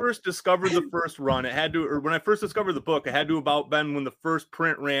I first discovered the first run, when I first discovered the book, it had to about been when the first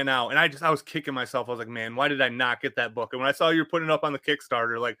print ran out, and I was kicking myself. I was like, man, why did I not get that book? And when I saw you're putting it up on the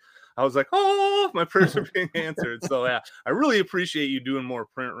Kickstarter, like I was like, oh, my prayers are being answered. So yeah, I really appreciate you doing more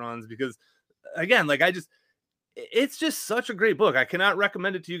print runs because again, it's just such a great book. I cannot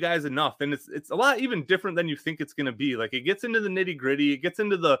recommend it to you guys enough. And it's a lot even different than you think it's going to be. Like it gets into the nitty gritty. It gets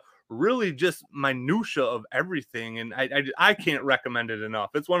into the really just minutia of everything. And I can't recommend it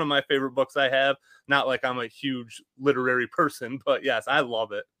enough. It's one of my favorite books I have. Not like I'm a huge literary person, but yes, I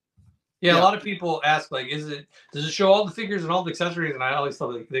love it. Yeah, a lot of people ask, does it show all the figures and all the accessories? And I always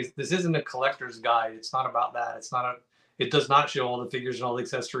thought this isn't a collector's guide. It's not about that. It does not show all the figures and all the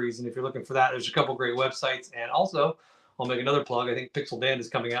accessories. And if you're looking for that, there's a couple great websites. And also, I'll make another plug. I think Pixel Dan is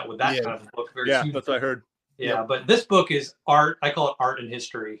coming out with that kind of book very soon. That's what I heard. Yeah, but this book is art. I call it art and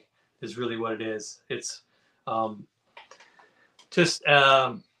history is really what it is. It's just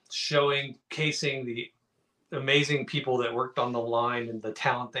showcasing the amazing people that worked on the line and the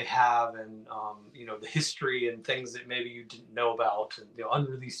talent they have and, the history and things that maybe you didn't know about and,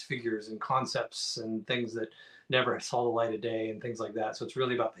 unreleased figures and concepts and things that never saw the light of day and things like that. So it's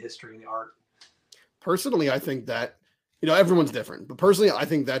really about the history and the art. Personally, I think that, everyone's different, but personally, I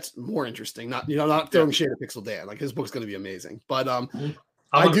think that's more interesting. Not throwing shade at Pixel Dan. Like his book's going to be amazing, but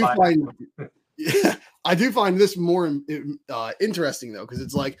I do find this more interesting though. Cause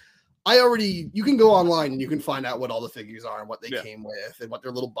it's like, you can go online and you can find out what all the figures are and what they came with and what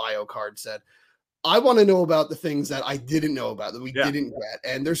their little bio card said. I want to know about the things that I didn't know about that we didn't get.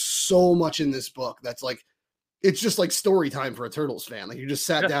 And there's so much in this book that's like, it's just like story time for a Turtles fan. Like you just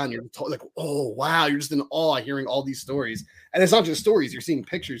sat down, you're like, oh wow, you're just in awe hearing all these stories. And it's not just stories. You're seeing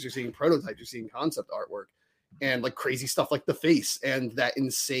pictures, you're seeing prototypes, you're seeing concept artwork and like crazy stuff like the face and that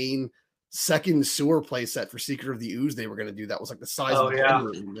insane second sewer play set for Secret of the Ooze they were going to do that was like the size of the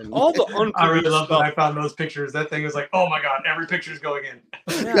room. And all the I really love that I found those pictures. That thing was like, oh my god, every picture's going in.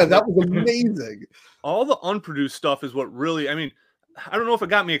 Yeah, that was amazing. All the unproduced stuff is what really, I don't know if it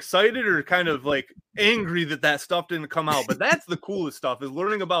got me excited or kind of like angry that stuff didn't come out, but that's the coolest stuff is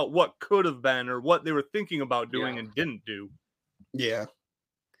learning about what could have been or what they were thinking about doing and didn't do. Yeah.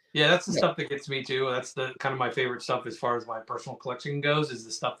 Yeah, that's the stuff that gets me too. That's the kind of my favorite stuff as far as my personal collection goes is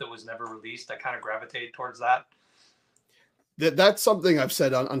the stuff that was never released. I kind of gravitate towards that. That's something I've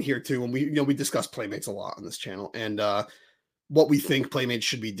said on here too. When we discuss Playmates a lot on this channel and what we think Playmates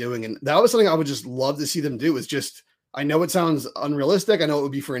should be doing. And that was something I would just love to see them do is just, I know it sounds unrealistic. I know it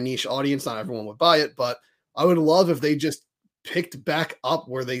would be for a niche audience. Not everyone would buy it, but I would love if they just picked back up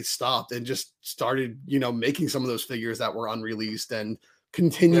where they stopped and just started, making some of those figures that were unreleased and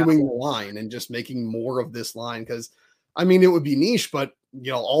continuing the line and just making more of this line. Cause it would be niche, but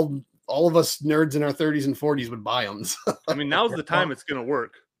all of us nerds in our 30s and 40s would buy them. So. Now's the time it's going to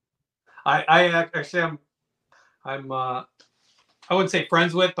work. I wouldn't say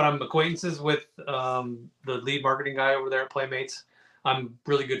friends with, but I'm acquaintances with the lead marketing guy over there at Playmates. I'm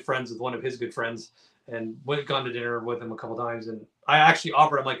really good friends with one of his good friends. and gone to dinner with him a couple times. And I actually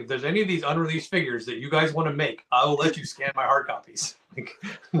offered him, like, if there's any of these unreleased figures that you guys want to make, I will let you scan my hard copies.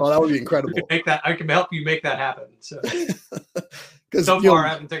 Well, that would be incredible. I can help you make that happen. So, so far, I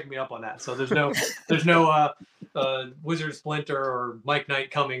haven't taken me up on that. So there's no Wizard Splinter or Mike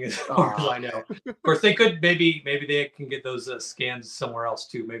Knight coming, as far as I know. Of course, they could maybe they can get those scans somewhere else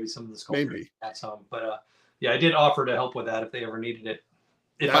too. Maybe some of the sculptors have some. But yeah, I did offer to help with that if they ever needed it.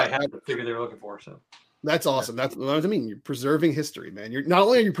 If I had the figure they were looking for. So that's awesome. That's what I mean. You're preserving history, man. You're not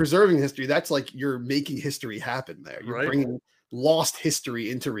only are you preserving history, that's like you're making history happen there. You're bringing lost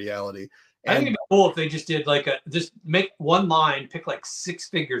history into reality. I think it'd be cool if they just did like just make one line, pick like 6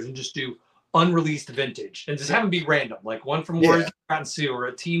 figures, and just do unreleased vintage, and just have them be random, like one from Warriors of Rat and Sue or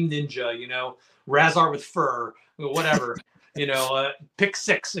a Team Ninja, Razar with fur, whatever. Pick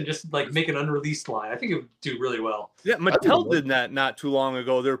 6 and just like make an unreleased line. I think it would do really well. Yeah, Mattel did that not too long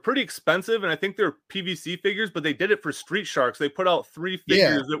ago. They're pretty expensive, and I think they're PVC figures, but they did it for Street Sharks. They put out 3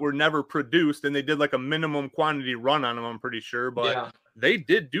 figures that were never produced, and they did like a minimum quantity run on them, I'm pretty sure. But they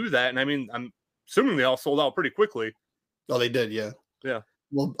did do that, and I mean, I'm assuming they all sold out pretty quickly. Oh, they did, yeah.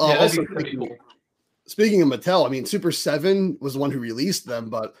 Well, also speaking of Mattel, I mean, Super 7 was the one who released them,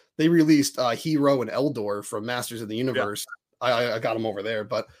 but they released Hero and Eldor from Masters of the Universe. Yeah. I got them over there,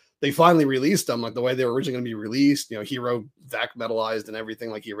 but they finally released them like the way they were originally going to be released. Hero vac metalized and everything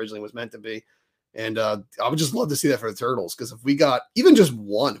like he originally was meant to be. And I would just love to see that for the Turtles, because if we got even just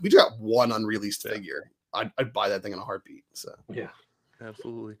one, we just got one unreleased figure, I'd buy that thing in a heartbeat. So yeah,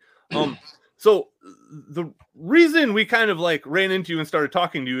 absolutely. So the reason we kind of like ran into you and started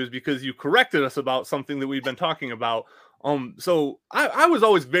talking to you is because you corrected us about something that we've been talking about. So I was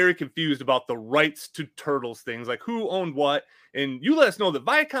always very confused about the rights to Turtles things, like who owned what, and you let us know that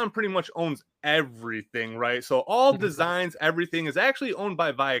Viacom pretty much owns everything, right? So all designs, everything is actually owned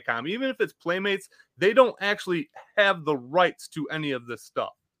by Viacom. Even if it's Playmates, they don't actually have the rights to any of this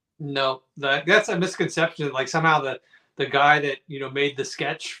stuff. No, that's a misconception. Like somehow the guy that made the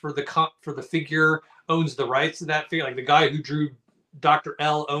sketch for the figure owns the rights to that figure. Like the guy who drew Dr.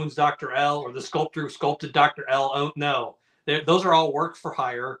 L owns Dr. L, or the sculptor who sculpted Dr. L. No, those are all work for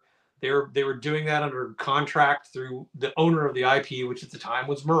hire. They were doing that under contract through the owner of the IP, which at the time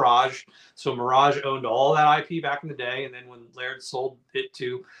was Mirage. So Mirage owned all that IP back in the day, and then when Laird sold it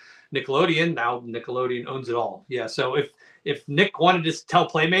to Nickelodeon, now Nickelodeon owns it all. Yeah. So if Nick wanted to tell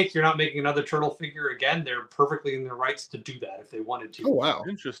Playmates you're not making another turtle figure again, they're perfectly in their rights to do that if they wanted to. Oh wow,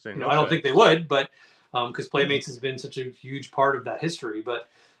 interesting. I don't think they would, but because Playmates has been such a huge part of that history, but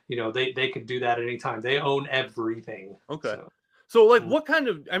they could do that at any time. They own everything. Okay. So like what kind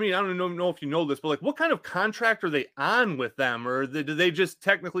of, I mean, I don't know if you know this, but like what kind of contract are they on with them? Or do they just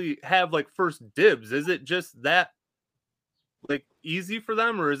technically have like first dibs? Is it just that like easy for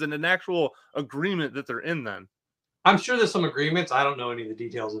them, or is it an actual agreement that they're in then? I'm sure there's some agreements. I don't know any of the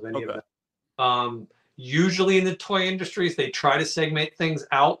details of any of them. Usually in the toy industries, they try to segment things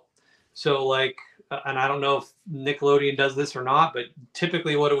out. So like, and I don't know if Nickelodeon does this or not, but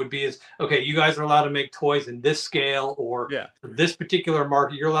typically what it would be is, okay, you guys are allowed to make toys in this scale, or for this particular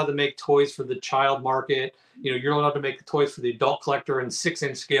market, you're allowed to make toys for the child market. You're allowed to make the toys for the adult collector in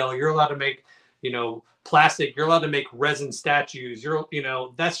 6-inch scale. You're allowed to make, plastic. You're allowed to make resin statues.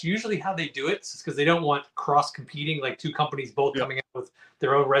 That's usually how they do it, because they don't want cross competing, like 2 companies both coming out with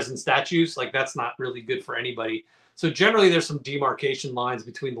their own resin statues. Like that's not really good for anybody. So generally there's some demarcation lines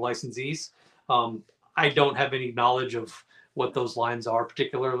between the licensees. I don't have any knowledge of what those lines are,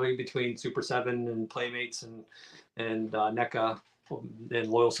 particularly between Super 7 and Playmates and NECA and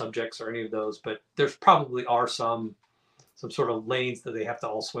Loyal Subjects or any of those, but there's probably are some sort of lanes that they have to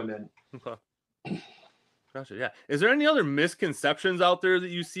all swim in. Okay. Gotcha. Yeah. Is there any other misconceptions out there that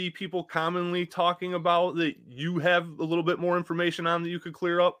you see people commonly talking about that you have a little bit more information on that you could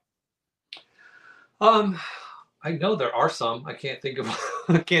clear up? I know there are some. I can't think of.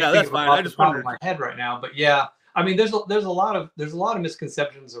 That's fine. I just wondered in my head right now, but yeah, I mean, there's a lot of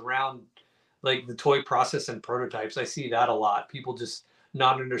misconceptions around like the toy process and prototypes. I see that a lot. People just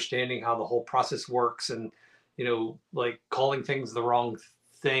not understanding how the whole process works, and like calling things the wrong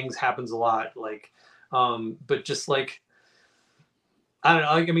things happens a lot. Like, but just like, I don't know.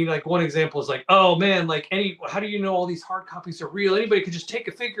 I mean, like one example is like, oh man, like how do you know all these hard copies are real? Anybody could just take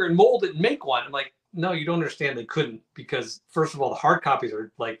a figure and mold it and make one. I'm like, no, you don't understand. They couldn't, because first of all, the hard copies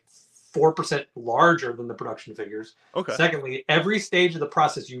are like 4% larger than the production figures. Okay. Secondly, every stage of the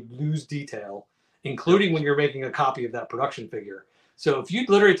process, you lose detail, including when you're making a copy of that production figure. So if you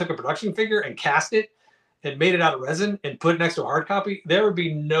literally took a production figure and cast it and made it out of resin and put it next to a hard copy, there would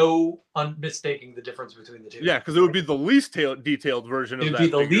be no unmistaking the difference between the two. Yeah, because it would be the least detailed version of that.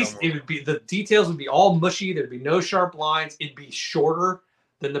 It would be the details would be all mushy. There'd be no sharp lines. It'd be shorter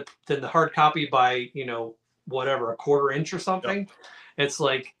than the hard copy by, you know, whatever, a quarter inch or something. Yep. It's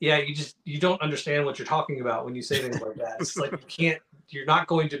like, yeah, you don't understand what you're talking about when you say things like that. It's like you're not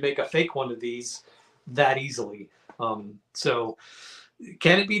going to make a fake one of these that easily. So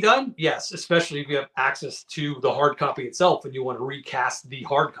can it be done? Yes, especially if you have access to the hard copy itself and you want to recast the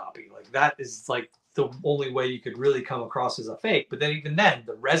hard copy. Like that is like the only way you could really come across as a fake. But then even then,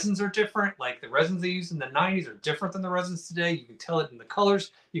 the resins are different. Like the resins they used in the 90s are different than the resins today. You can tell it in the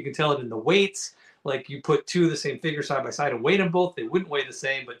colors. You can tell it in the weights. Like you put two of the same figure side by side and weigh them both, they wouldn't weigh the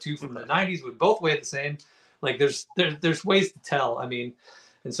same, but two from the 90s would both weigh the same. Like there's ways to tell. I mean,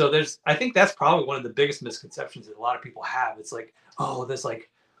 and so I think that's probably one of the biggest misconceptions that a lot of people have. It's like, oh, this like,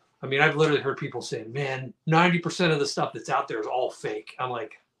 I mean, I've literally heard people say, man, 90% of the stuff that's out there is all fake. I'm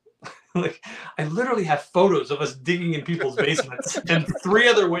like, I literally have photos of us digging in people's basements and 3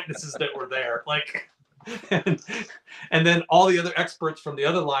 other witnesses that were there. Like, and then all the other experts from the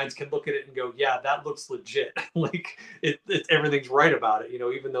other lines can look at it and go, yeah, that looks legit. Like everything's right about it, you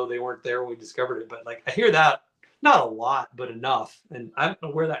know, even though they weren't there when we discovered it. But like, I hear that not a lot, but enough. And I don't know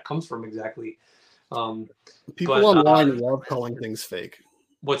where that comes from exactly. People online love calling things fake.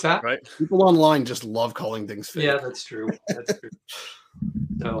 What's that? Right. People online just love calling things fake. Yeah, that's true. That's true.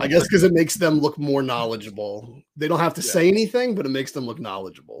 So, I guess because it makes them look more knowledgeable. They don't have to say anything, but it makes them look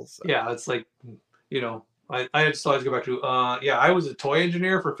knowledgeable. So. Yeah, it's like, you know, I just always go back to, yeah, I was a toy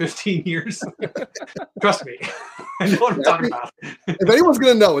engineer for 15 years. Trust me, I know what I'm talking about. If anyone's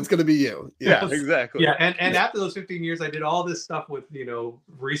going to know, it's going to be you. Yeah, exactly. Yeah, and after those 15 years, I did all this stuff with, you know,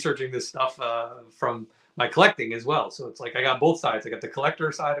 researching this stuff from my collecting as well. So it's like I got both sides. I got the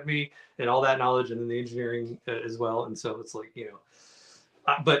collector side of me and all that knowledge, and then the engineering as well. And so it's like, you know,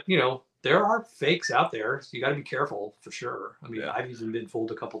 but, you know, there are fakes out there, so you got to be careful for sure. I mean, I've even been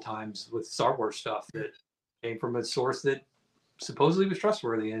fooled a couple times with Star Wars stuff that came from a source that supposedly was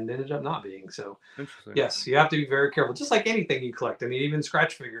trustworthy and ended up not being. So yes, you have to be very careful, just like anything you collect. I mean, even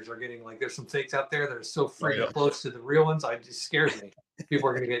scratch figures are getting, like, there's some fakes out there that are so freaking close to the real ones. It just scares me. People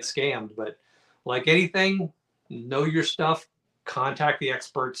are going to get scammed, but like anything, know your stuff, contact the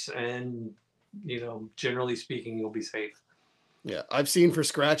experts, and, you know, generally speaking, you'll be safe. Yeah, I've seen for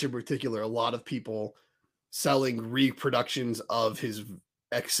Scratch in particular, a lot of people selling reproductions of his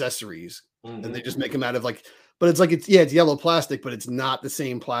accessories, and they just make them out of like, but it's like, it's yellow plastic, but it's not the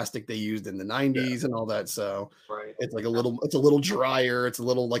same plastic they used in the 90s and all that. So it's like it's a little drier. It's a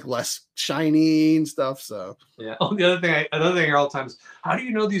little like less shiny and stuff. So yeah. Oh, the other thing all the times, how do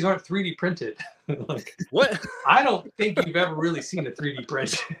you know these aren't 3D printed? Like, what? I don't think you've ever really seen a 3D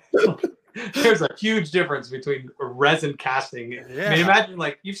print. There's a huge difference between resin casting. Yeah. I mean, imagine,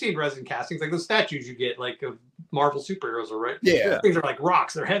 like, you've seen resin castings, like those statues you get, like, of Marvel superheroes, right? Yeah. Things are like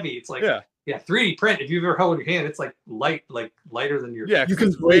rocks. They're heavy. It's like, yeah, 3D print. If you've ever held in your hand, it's like lighter than your. Yeah, you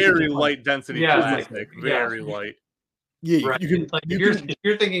can very light density plastic, very light. Yeah, right. If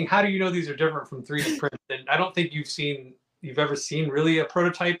you're thinking, how do you know these are different from 3D print? Then I don't think you've ever seen really a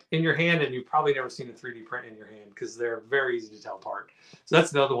prototype in your hand, and you've probably never seen a 3D print in your hand, because they're very easy to tell apart. So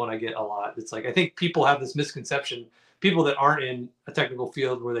that's another one I get a lot. It's like, I think people have this misconception, people that aren't in a technical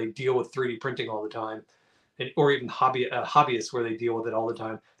field where they deal with 3D printing all the time, or even hobbyists where they deal with it all the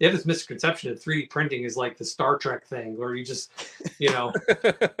time. They have this misconception that 3D printing is like the Star Trek thing, where you just, you know,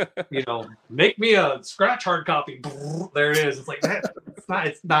 make me a scratch hard copy. There it is. It's like,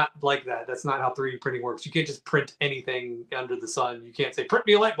 it's not like that. That's not how 3D printing works. You can't just print anything under the sun. You can't say, print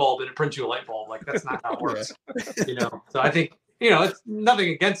me a light bulb, and it prints you a light bulb. Like, that's not how it works. You know, so I think, you know, it's nothing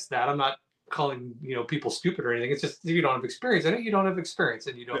against that. I'm not calling, you know, people stupid or anything. It's just, if you don't have experience in it, you don't have experience,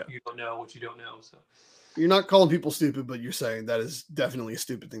 and you don't know what you don't know. So you're not calling people stupid, but you're saying that is definitely a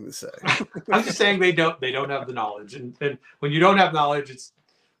stupid thing to say. I'm just saying they don't have the knowledge, and when you don't have knowledge, it's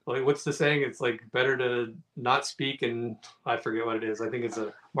like, what's the saying? It's like, better to not speak, and I forget what it is. I think it's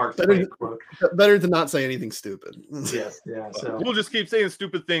a Mark Twain quote. Better to not say anything stupid. Yes, yeah. So we'll just keep saying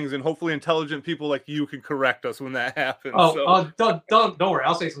stupid things, and hopefully intelligent people like you can correct us when that happens. Don't worry.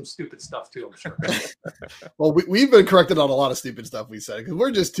 I'll say some stupid stuff too, I'm sure. Well, we've been corrected on a lot of stupid stuff we said, because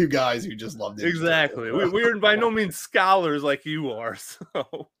we're just two guys who just love it. Exactly. We're by no means scholars like you are.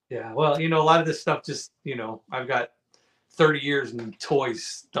 So yeah, well, you know, a lot of this stuff just, you know, I've got 30 years in toy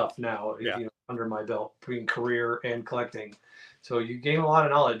stuff now, you know, under my belt, between career and collecting. So you gain a lot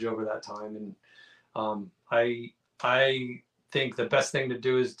of knowledge over that time. And I think the best thing to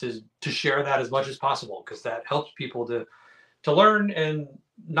do is to share that as much as possible, because that helps people to learn and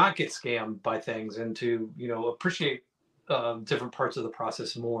not get scammed by things, and to, you know, appreciate different parts of the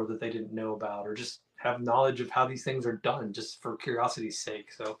process more that they didn't know about, or just have knowledge of how these things are done just for curiosity's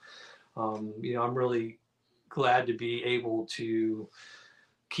sake. So, you know, I'm really glad to be able to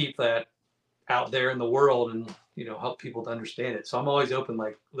keep that out there in the world and, you know, help people to understand it. So I'm always open,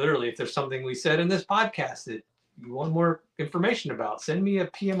 like literally, if there's something we said in this podcast that you want more information about, send me a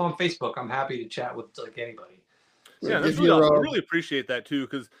PM on Facebook. I'm happy to chat with like anybody. Yeah, that's really awesome. I really appreciate that too,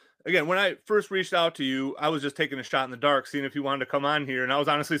 because again, when I first reached out to you, I was just taking a shot in the dark, seeing if you wanted to come on here, and I was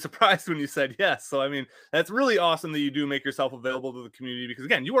honestly surprised when you said yes. So I mean, that's really awesome that you do make yourself available to the community, because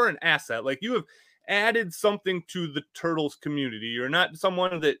again, you are an asset. Like, you have added something to the Turtles community. You're not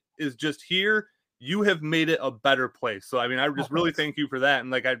someone that is just here. You have made it a better place. So I mean, I just really thank you for that,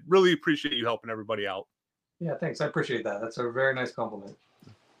 and like, I really appreciate you helping everybody out. Yeah, thanks. I appreciate that. That's a very nice compliment.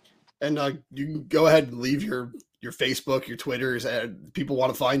 And you can go ahead and leave your Facebook, your Twitters, and people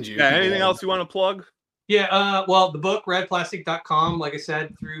want to find you. Yeah, anything else you want to plug? Yeah, well, the book, radplastic.com, like I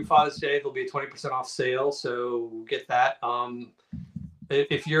said, through Father's Day, there'll be a 20% off sale, so get that.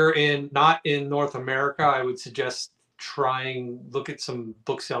 If you're not in North America, I would suggest look at some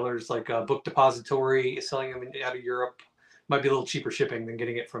booksellers like Book Depository, selling them out of Europe. Might be a little cheaper shipping than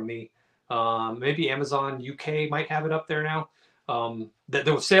getting it from me. Maybe Amazon UK might have it up there now.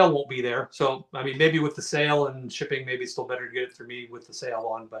 The sale won't be there. So, I mean, maybe with the sale and shipping, maybe it's still better to get it through me with the sale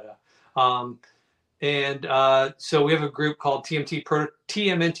on. But, so we have a group called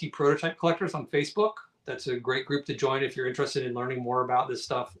TMNT Prototype Collectors on Facebook. That's a great group to join if you're interested in learning more about this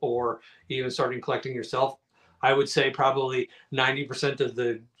stuff, or even starting collecting yourself. I would say probably 90% of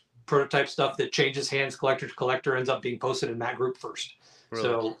the prototype stuff that changes hands collector to collector ends up being posted in that group first. Really?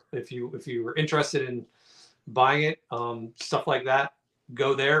 So if you were interested in buying it, stuff like that,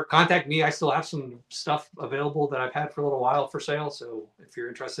 go there, contact me. I still have some stuff available that I've had for a little while for sale. So if you're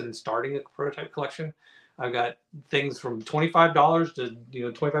interested in starting a prototype collection, I've got things from $25 to, you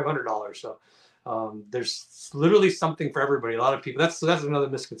know, $2,500. So there's literally something for everybody. A lot of people, that's another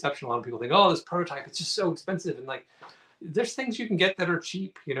misconception. A lot of people think, oh, this prototype, it's just so expensive. And like, there's things you can get that are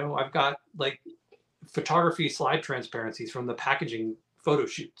cheap. You know, I've got like photography slide transparencies from the packaging photo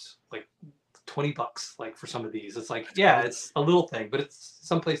shoots, like $20, like for some of these. It's like, yeah, it's a little thing, but it's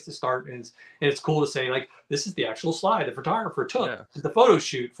someplace to start. And it's cool to say, like, this is the actual slide the photographer took the photo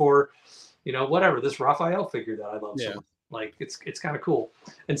shoot for, you know, whatever, this Raphael figure that I love so much. Like, it's kind of cool.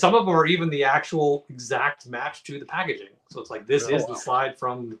 And some of them are even the actual exact match to the packaging. So it's like, this is the slide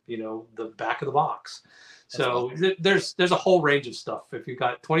from, you know, the back of the box. So there's a whole range of stuff. If you've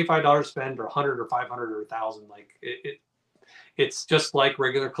got $25 to spend, or $100 or $500 or $1,000, like it's just like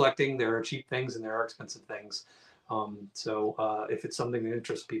regular collecting. There are cheap things and there are expensive things. So if it's something that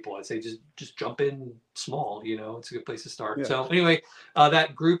interests people, I'd say just jump in small. You know, it's a good place to start. Yeah. So anyway,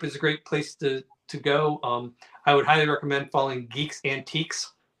 that group is a great place to go. I would highly recommend following Geeks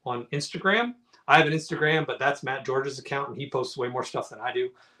Antiques on Instagram. I have an Instagram, but that's Matt George's account, and he posts way more stuff than I do,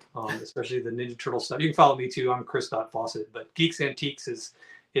 especially the Ninja Turtle stuff. You can follow me too. I'm Chris.Fawcett, but Geeks Antiques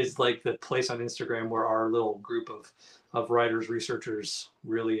is like the place on Instagram where our little group of writers, researchers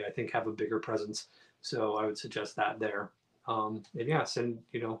really, I think, have a bigger presence. So I would suggest that there. And yes, and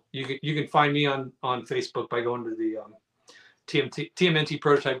you know, you can find me on Facebook by going to the TMNT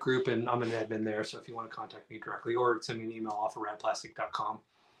prototype group, and I'm an admin there. So if you want to contact me directly, or send me an email off of radplastic.com,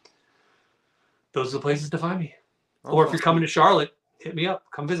 those are the places to find me. Or if you're coming to Charlotte, hit me up.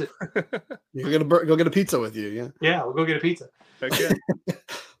 Come visit. You're gonna go get a pizza with you, yeah? Yeah, we'll go get a pizza. Okay.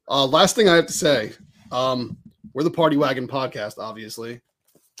 Last thing I have to say, we're the Party Wagon podcast, obviously.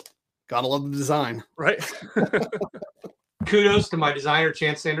 Gotta love the design, right? Kudos to my designer,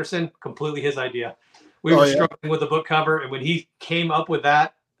 Chance Sanderson. Completely his idea. We were struggling with the book cover, and when he came up with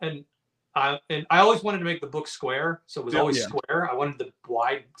that, and I always wanted to make the book square, so it was always square. I wanted the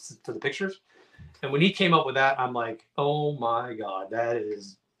wide for the pictures, and when he came up with that, I'm like, oh my god, that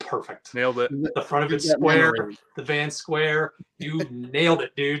is perfect. Nailed it. The front of it's square, the van square. You nailed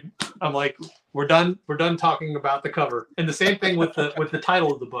it, dude. I'm like, we're done talking about the cover. And the same thing with the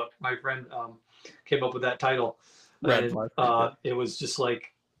title of the book. My friend came up with that title. And, it was just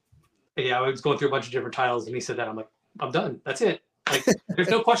like, I was going through a bunch of different titles, and he said that. I'm like, I'm done. That's it. Like, there's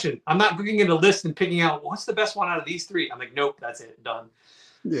no question. I'm not looking at a list and picking out what's the best one out of these three. I'm like, nope, that's it. Done.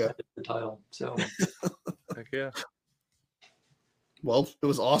 Yeah. That's the title. So heck yeah. Well, it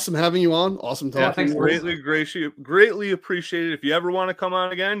was awesome having you on. Awesome talking. Yeah, greatly appreciated. If you ever want to come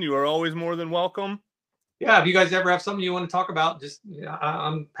on again, you are always more than welcome. Yeah, if you guys ever have something you want to talk about, just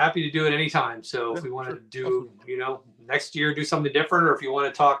I'm happy to do it anytime. So if we want to do, you know, next year do something different, or if you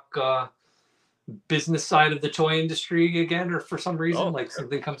want to talk business side of the toy industry again, or for some reason, like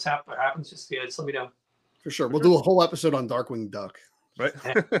something happens, just let me know. For sure. We'll do a whole episode on Darkwing Duck. Right.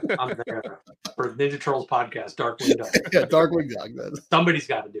 I'm there for Ninja Turtles podcast, Darkwing Duck. Yeah, Darkwing Duck. Somebody's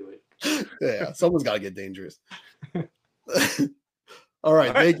got to do it. Yeah, someone's got to get dangerous. All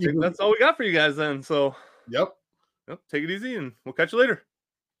right, thank you. That's all we got for you guys then. So, yep. Take it easy, and we'll catch you later.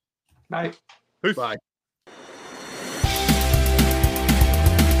 Bye. Peace. Bye.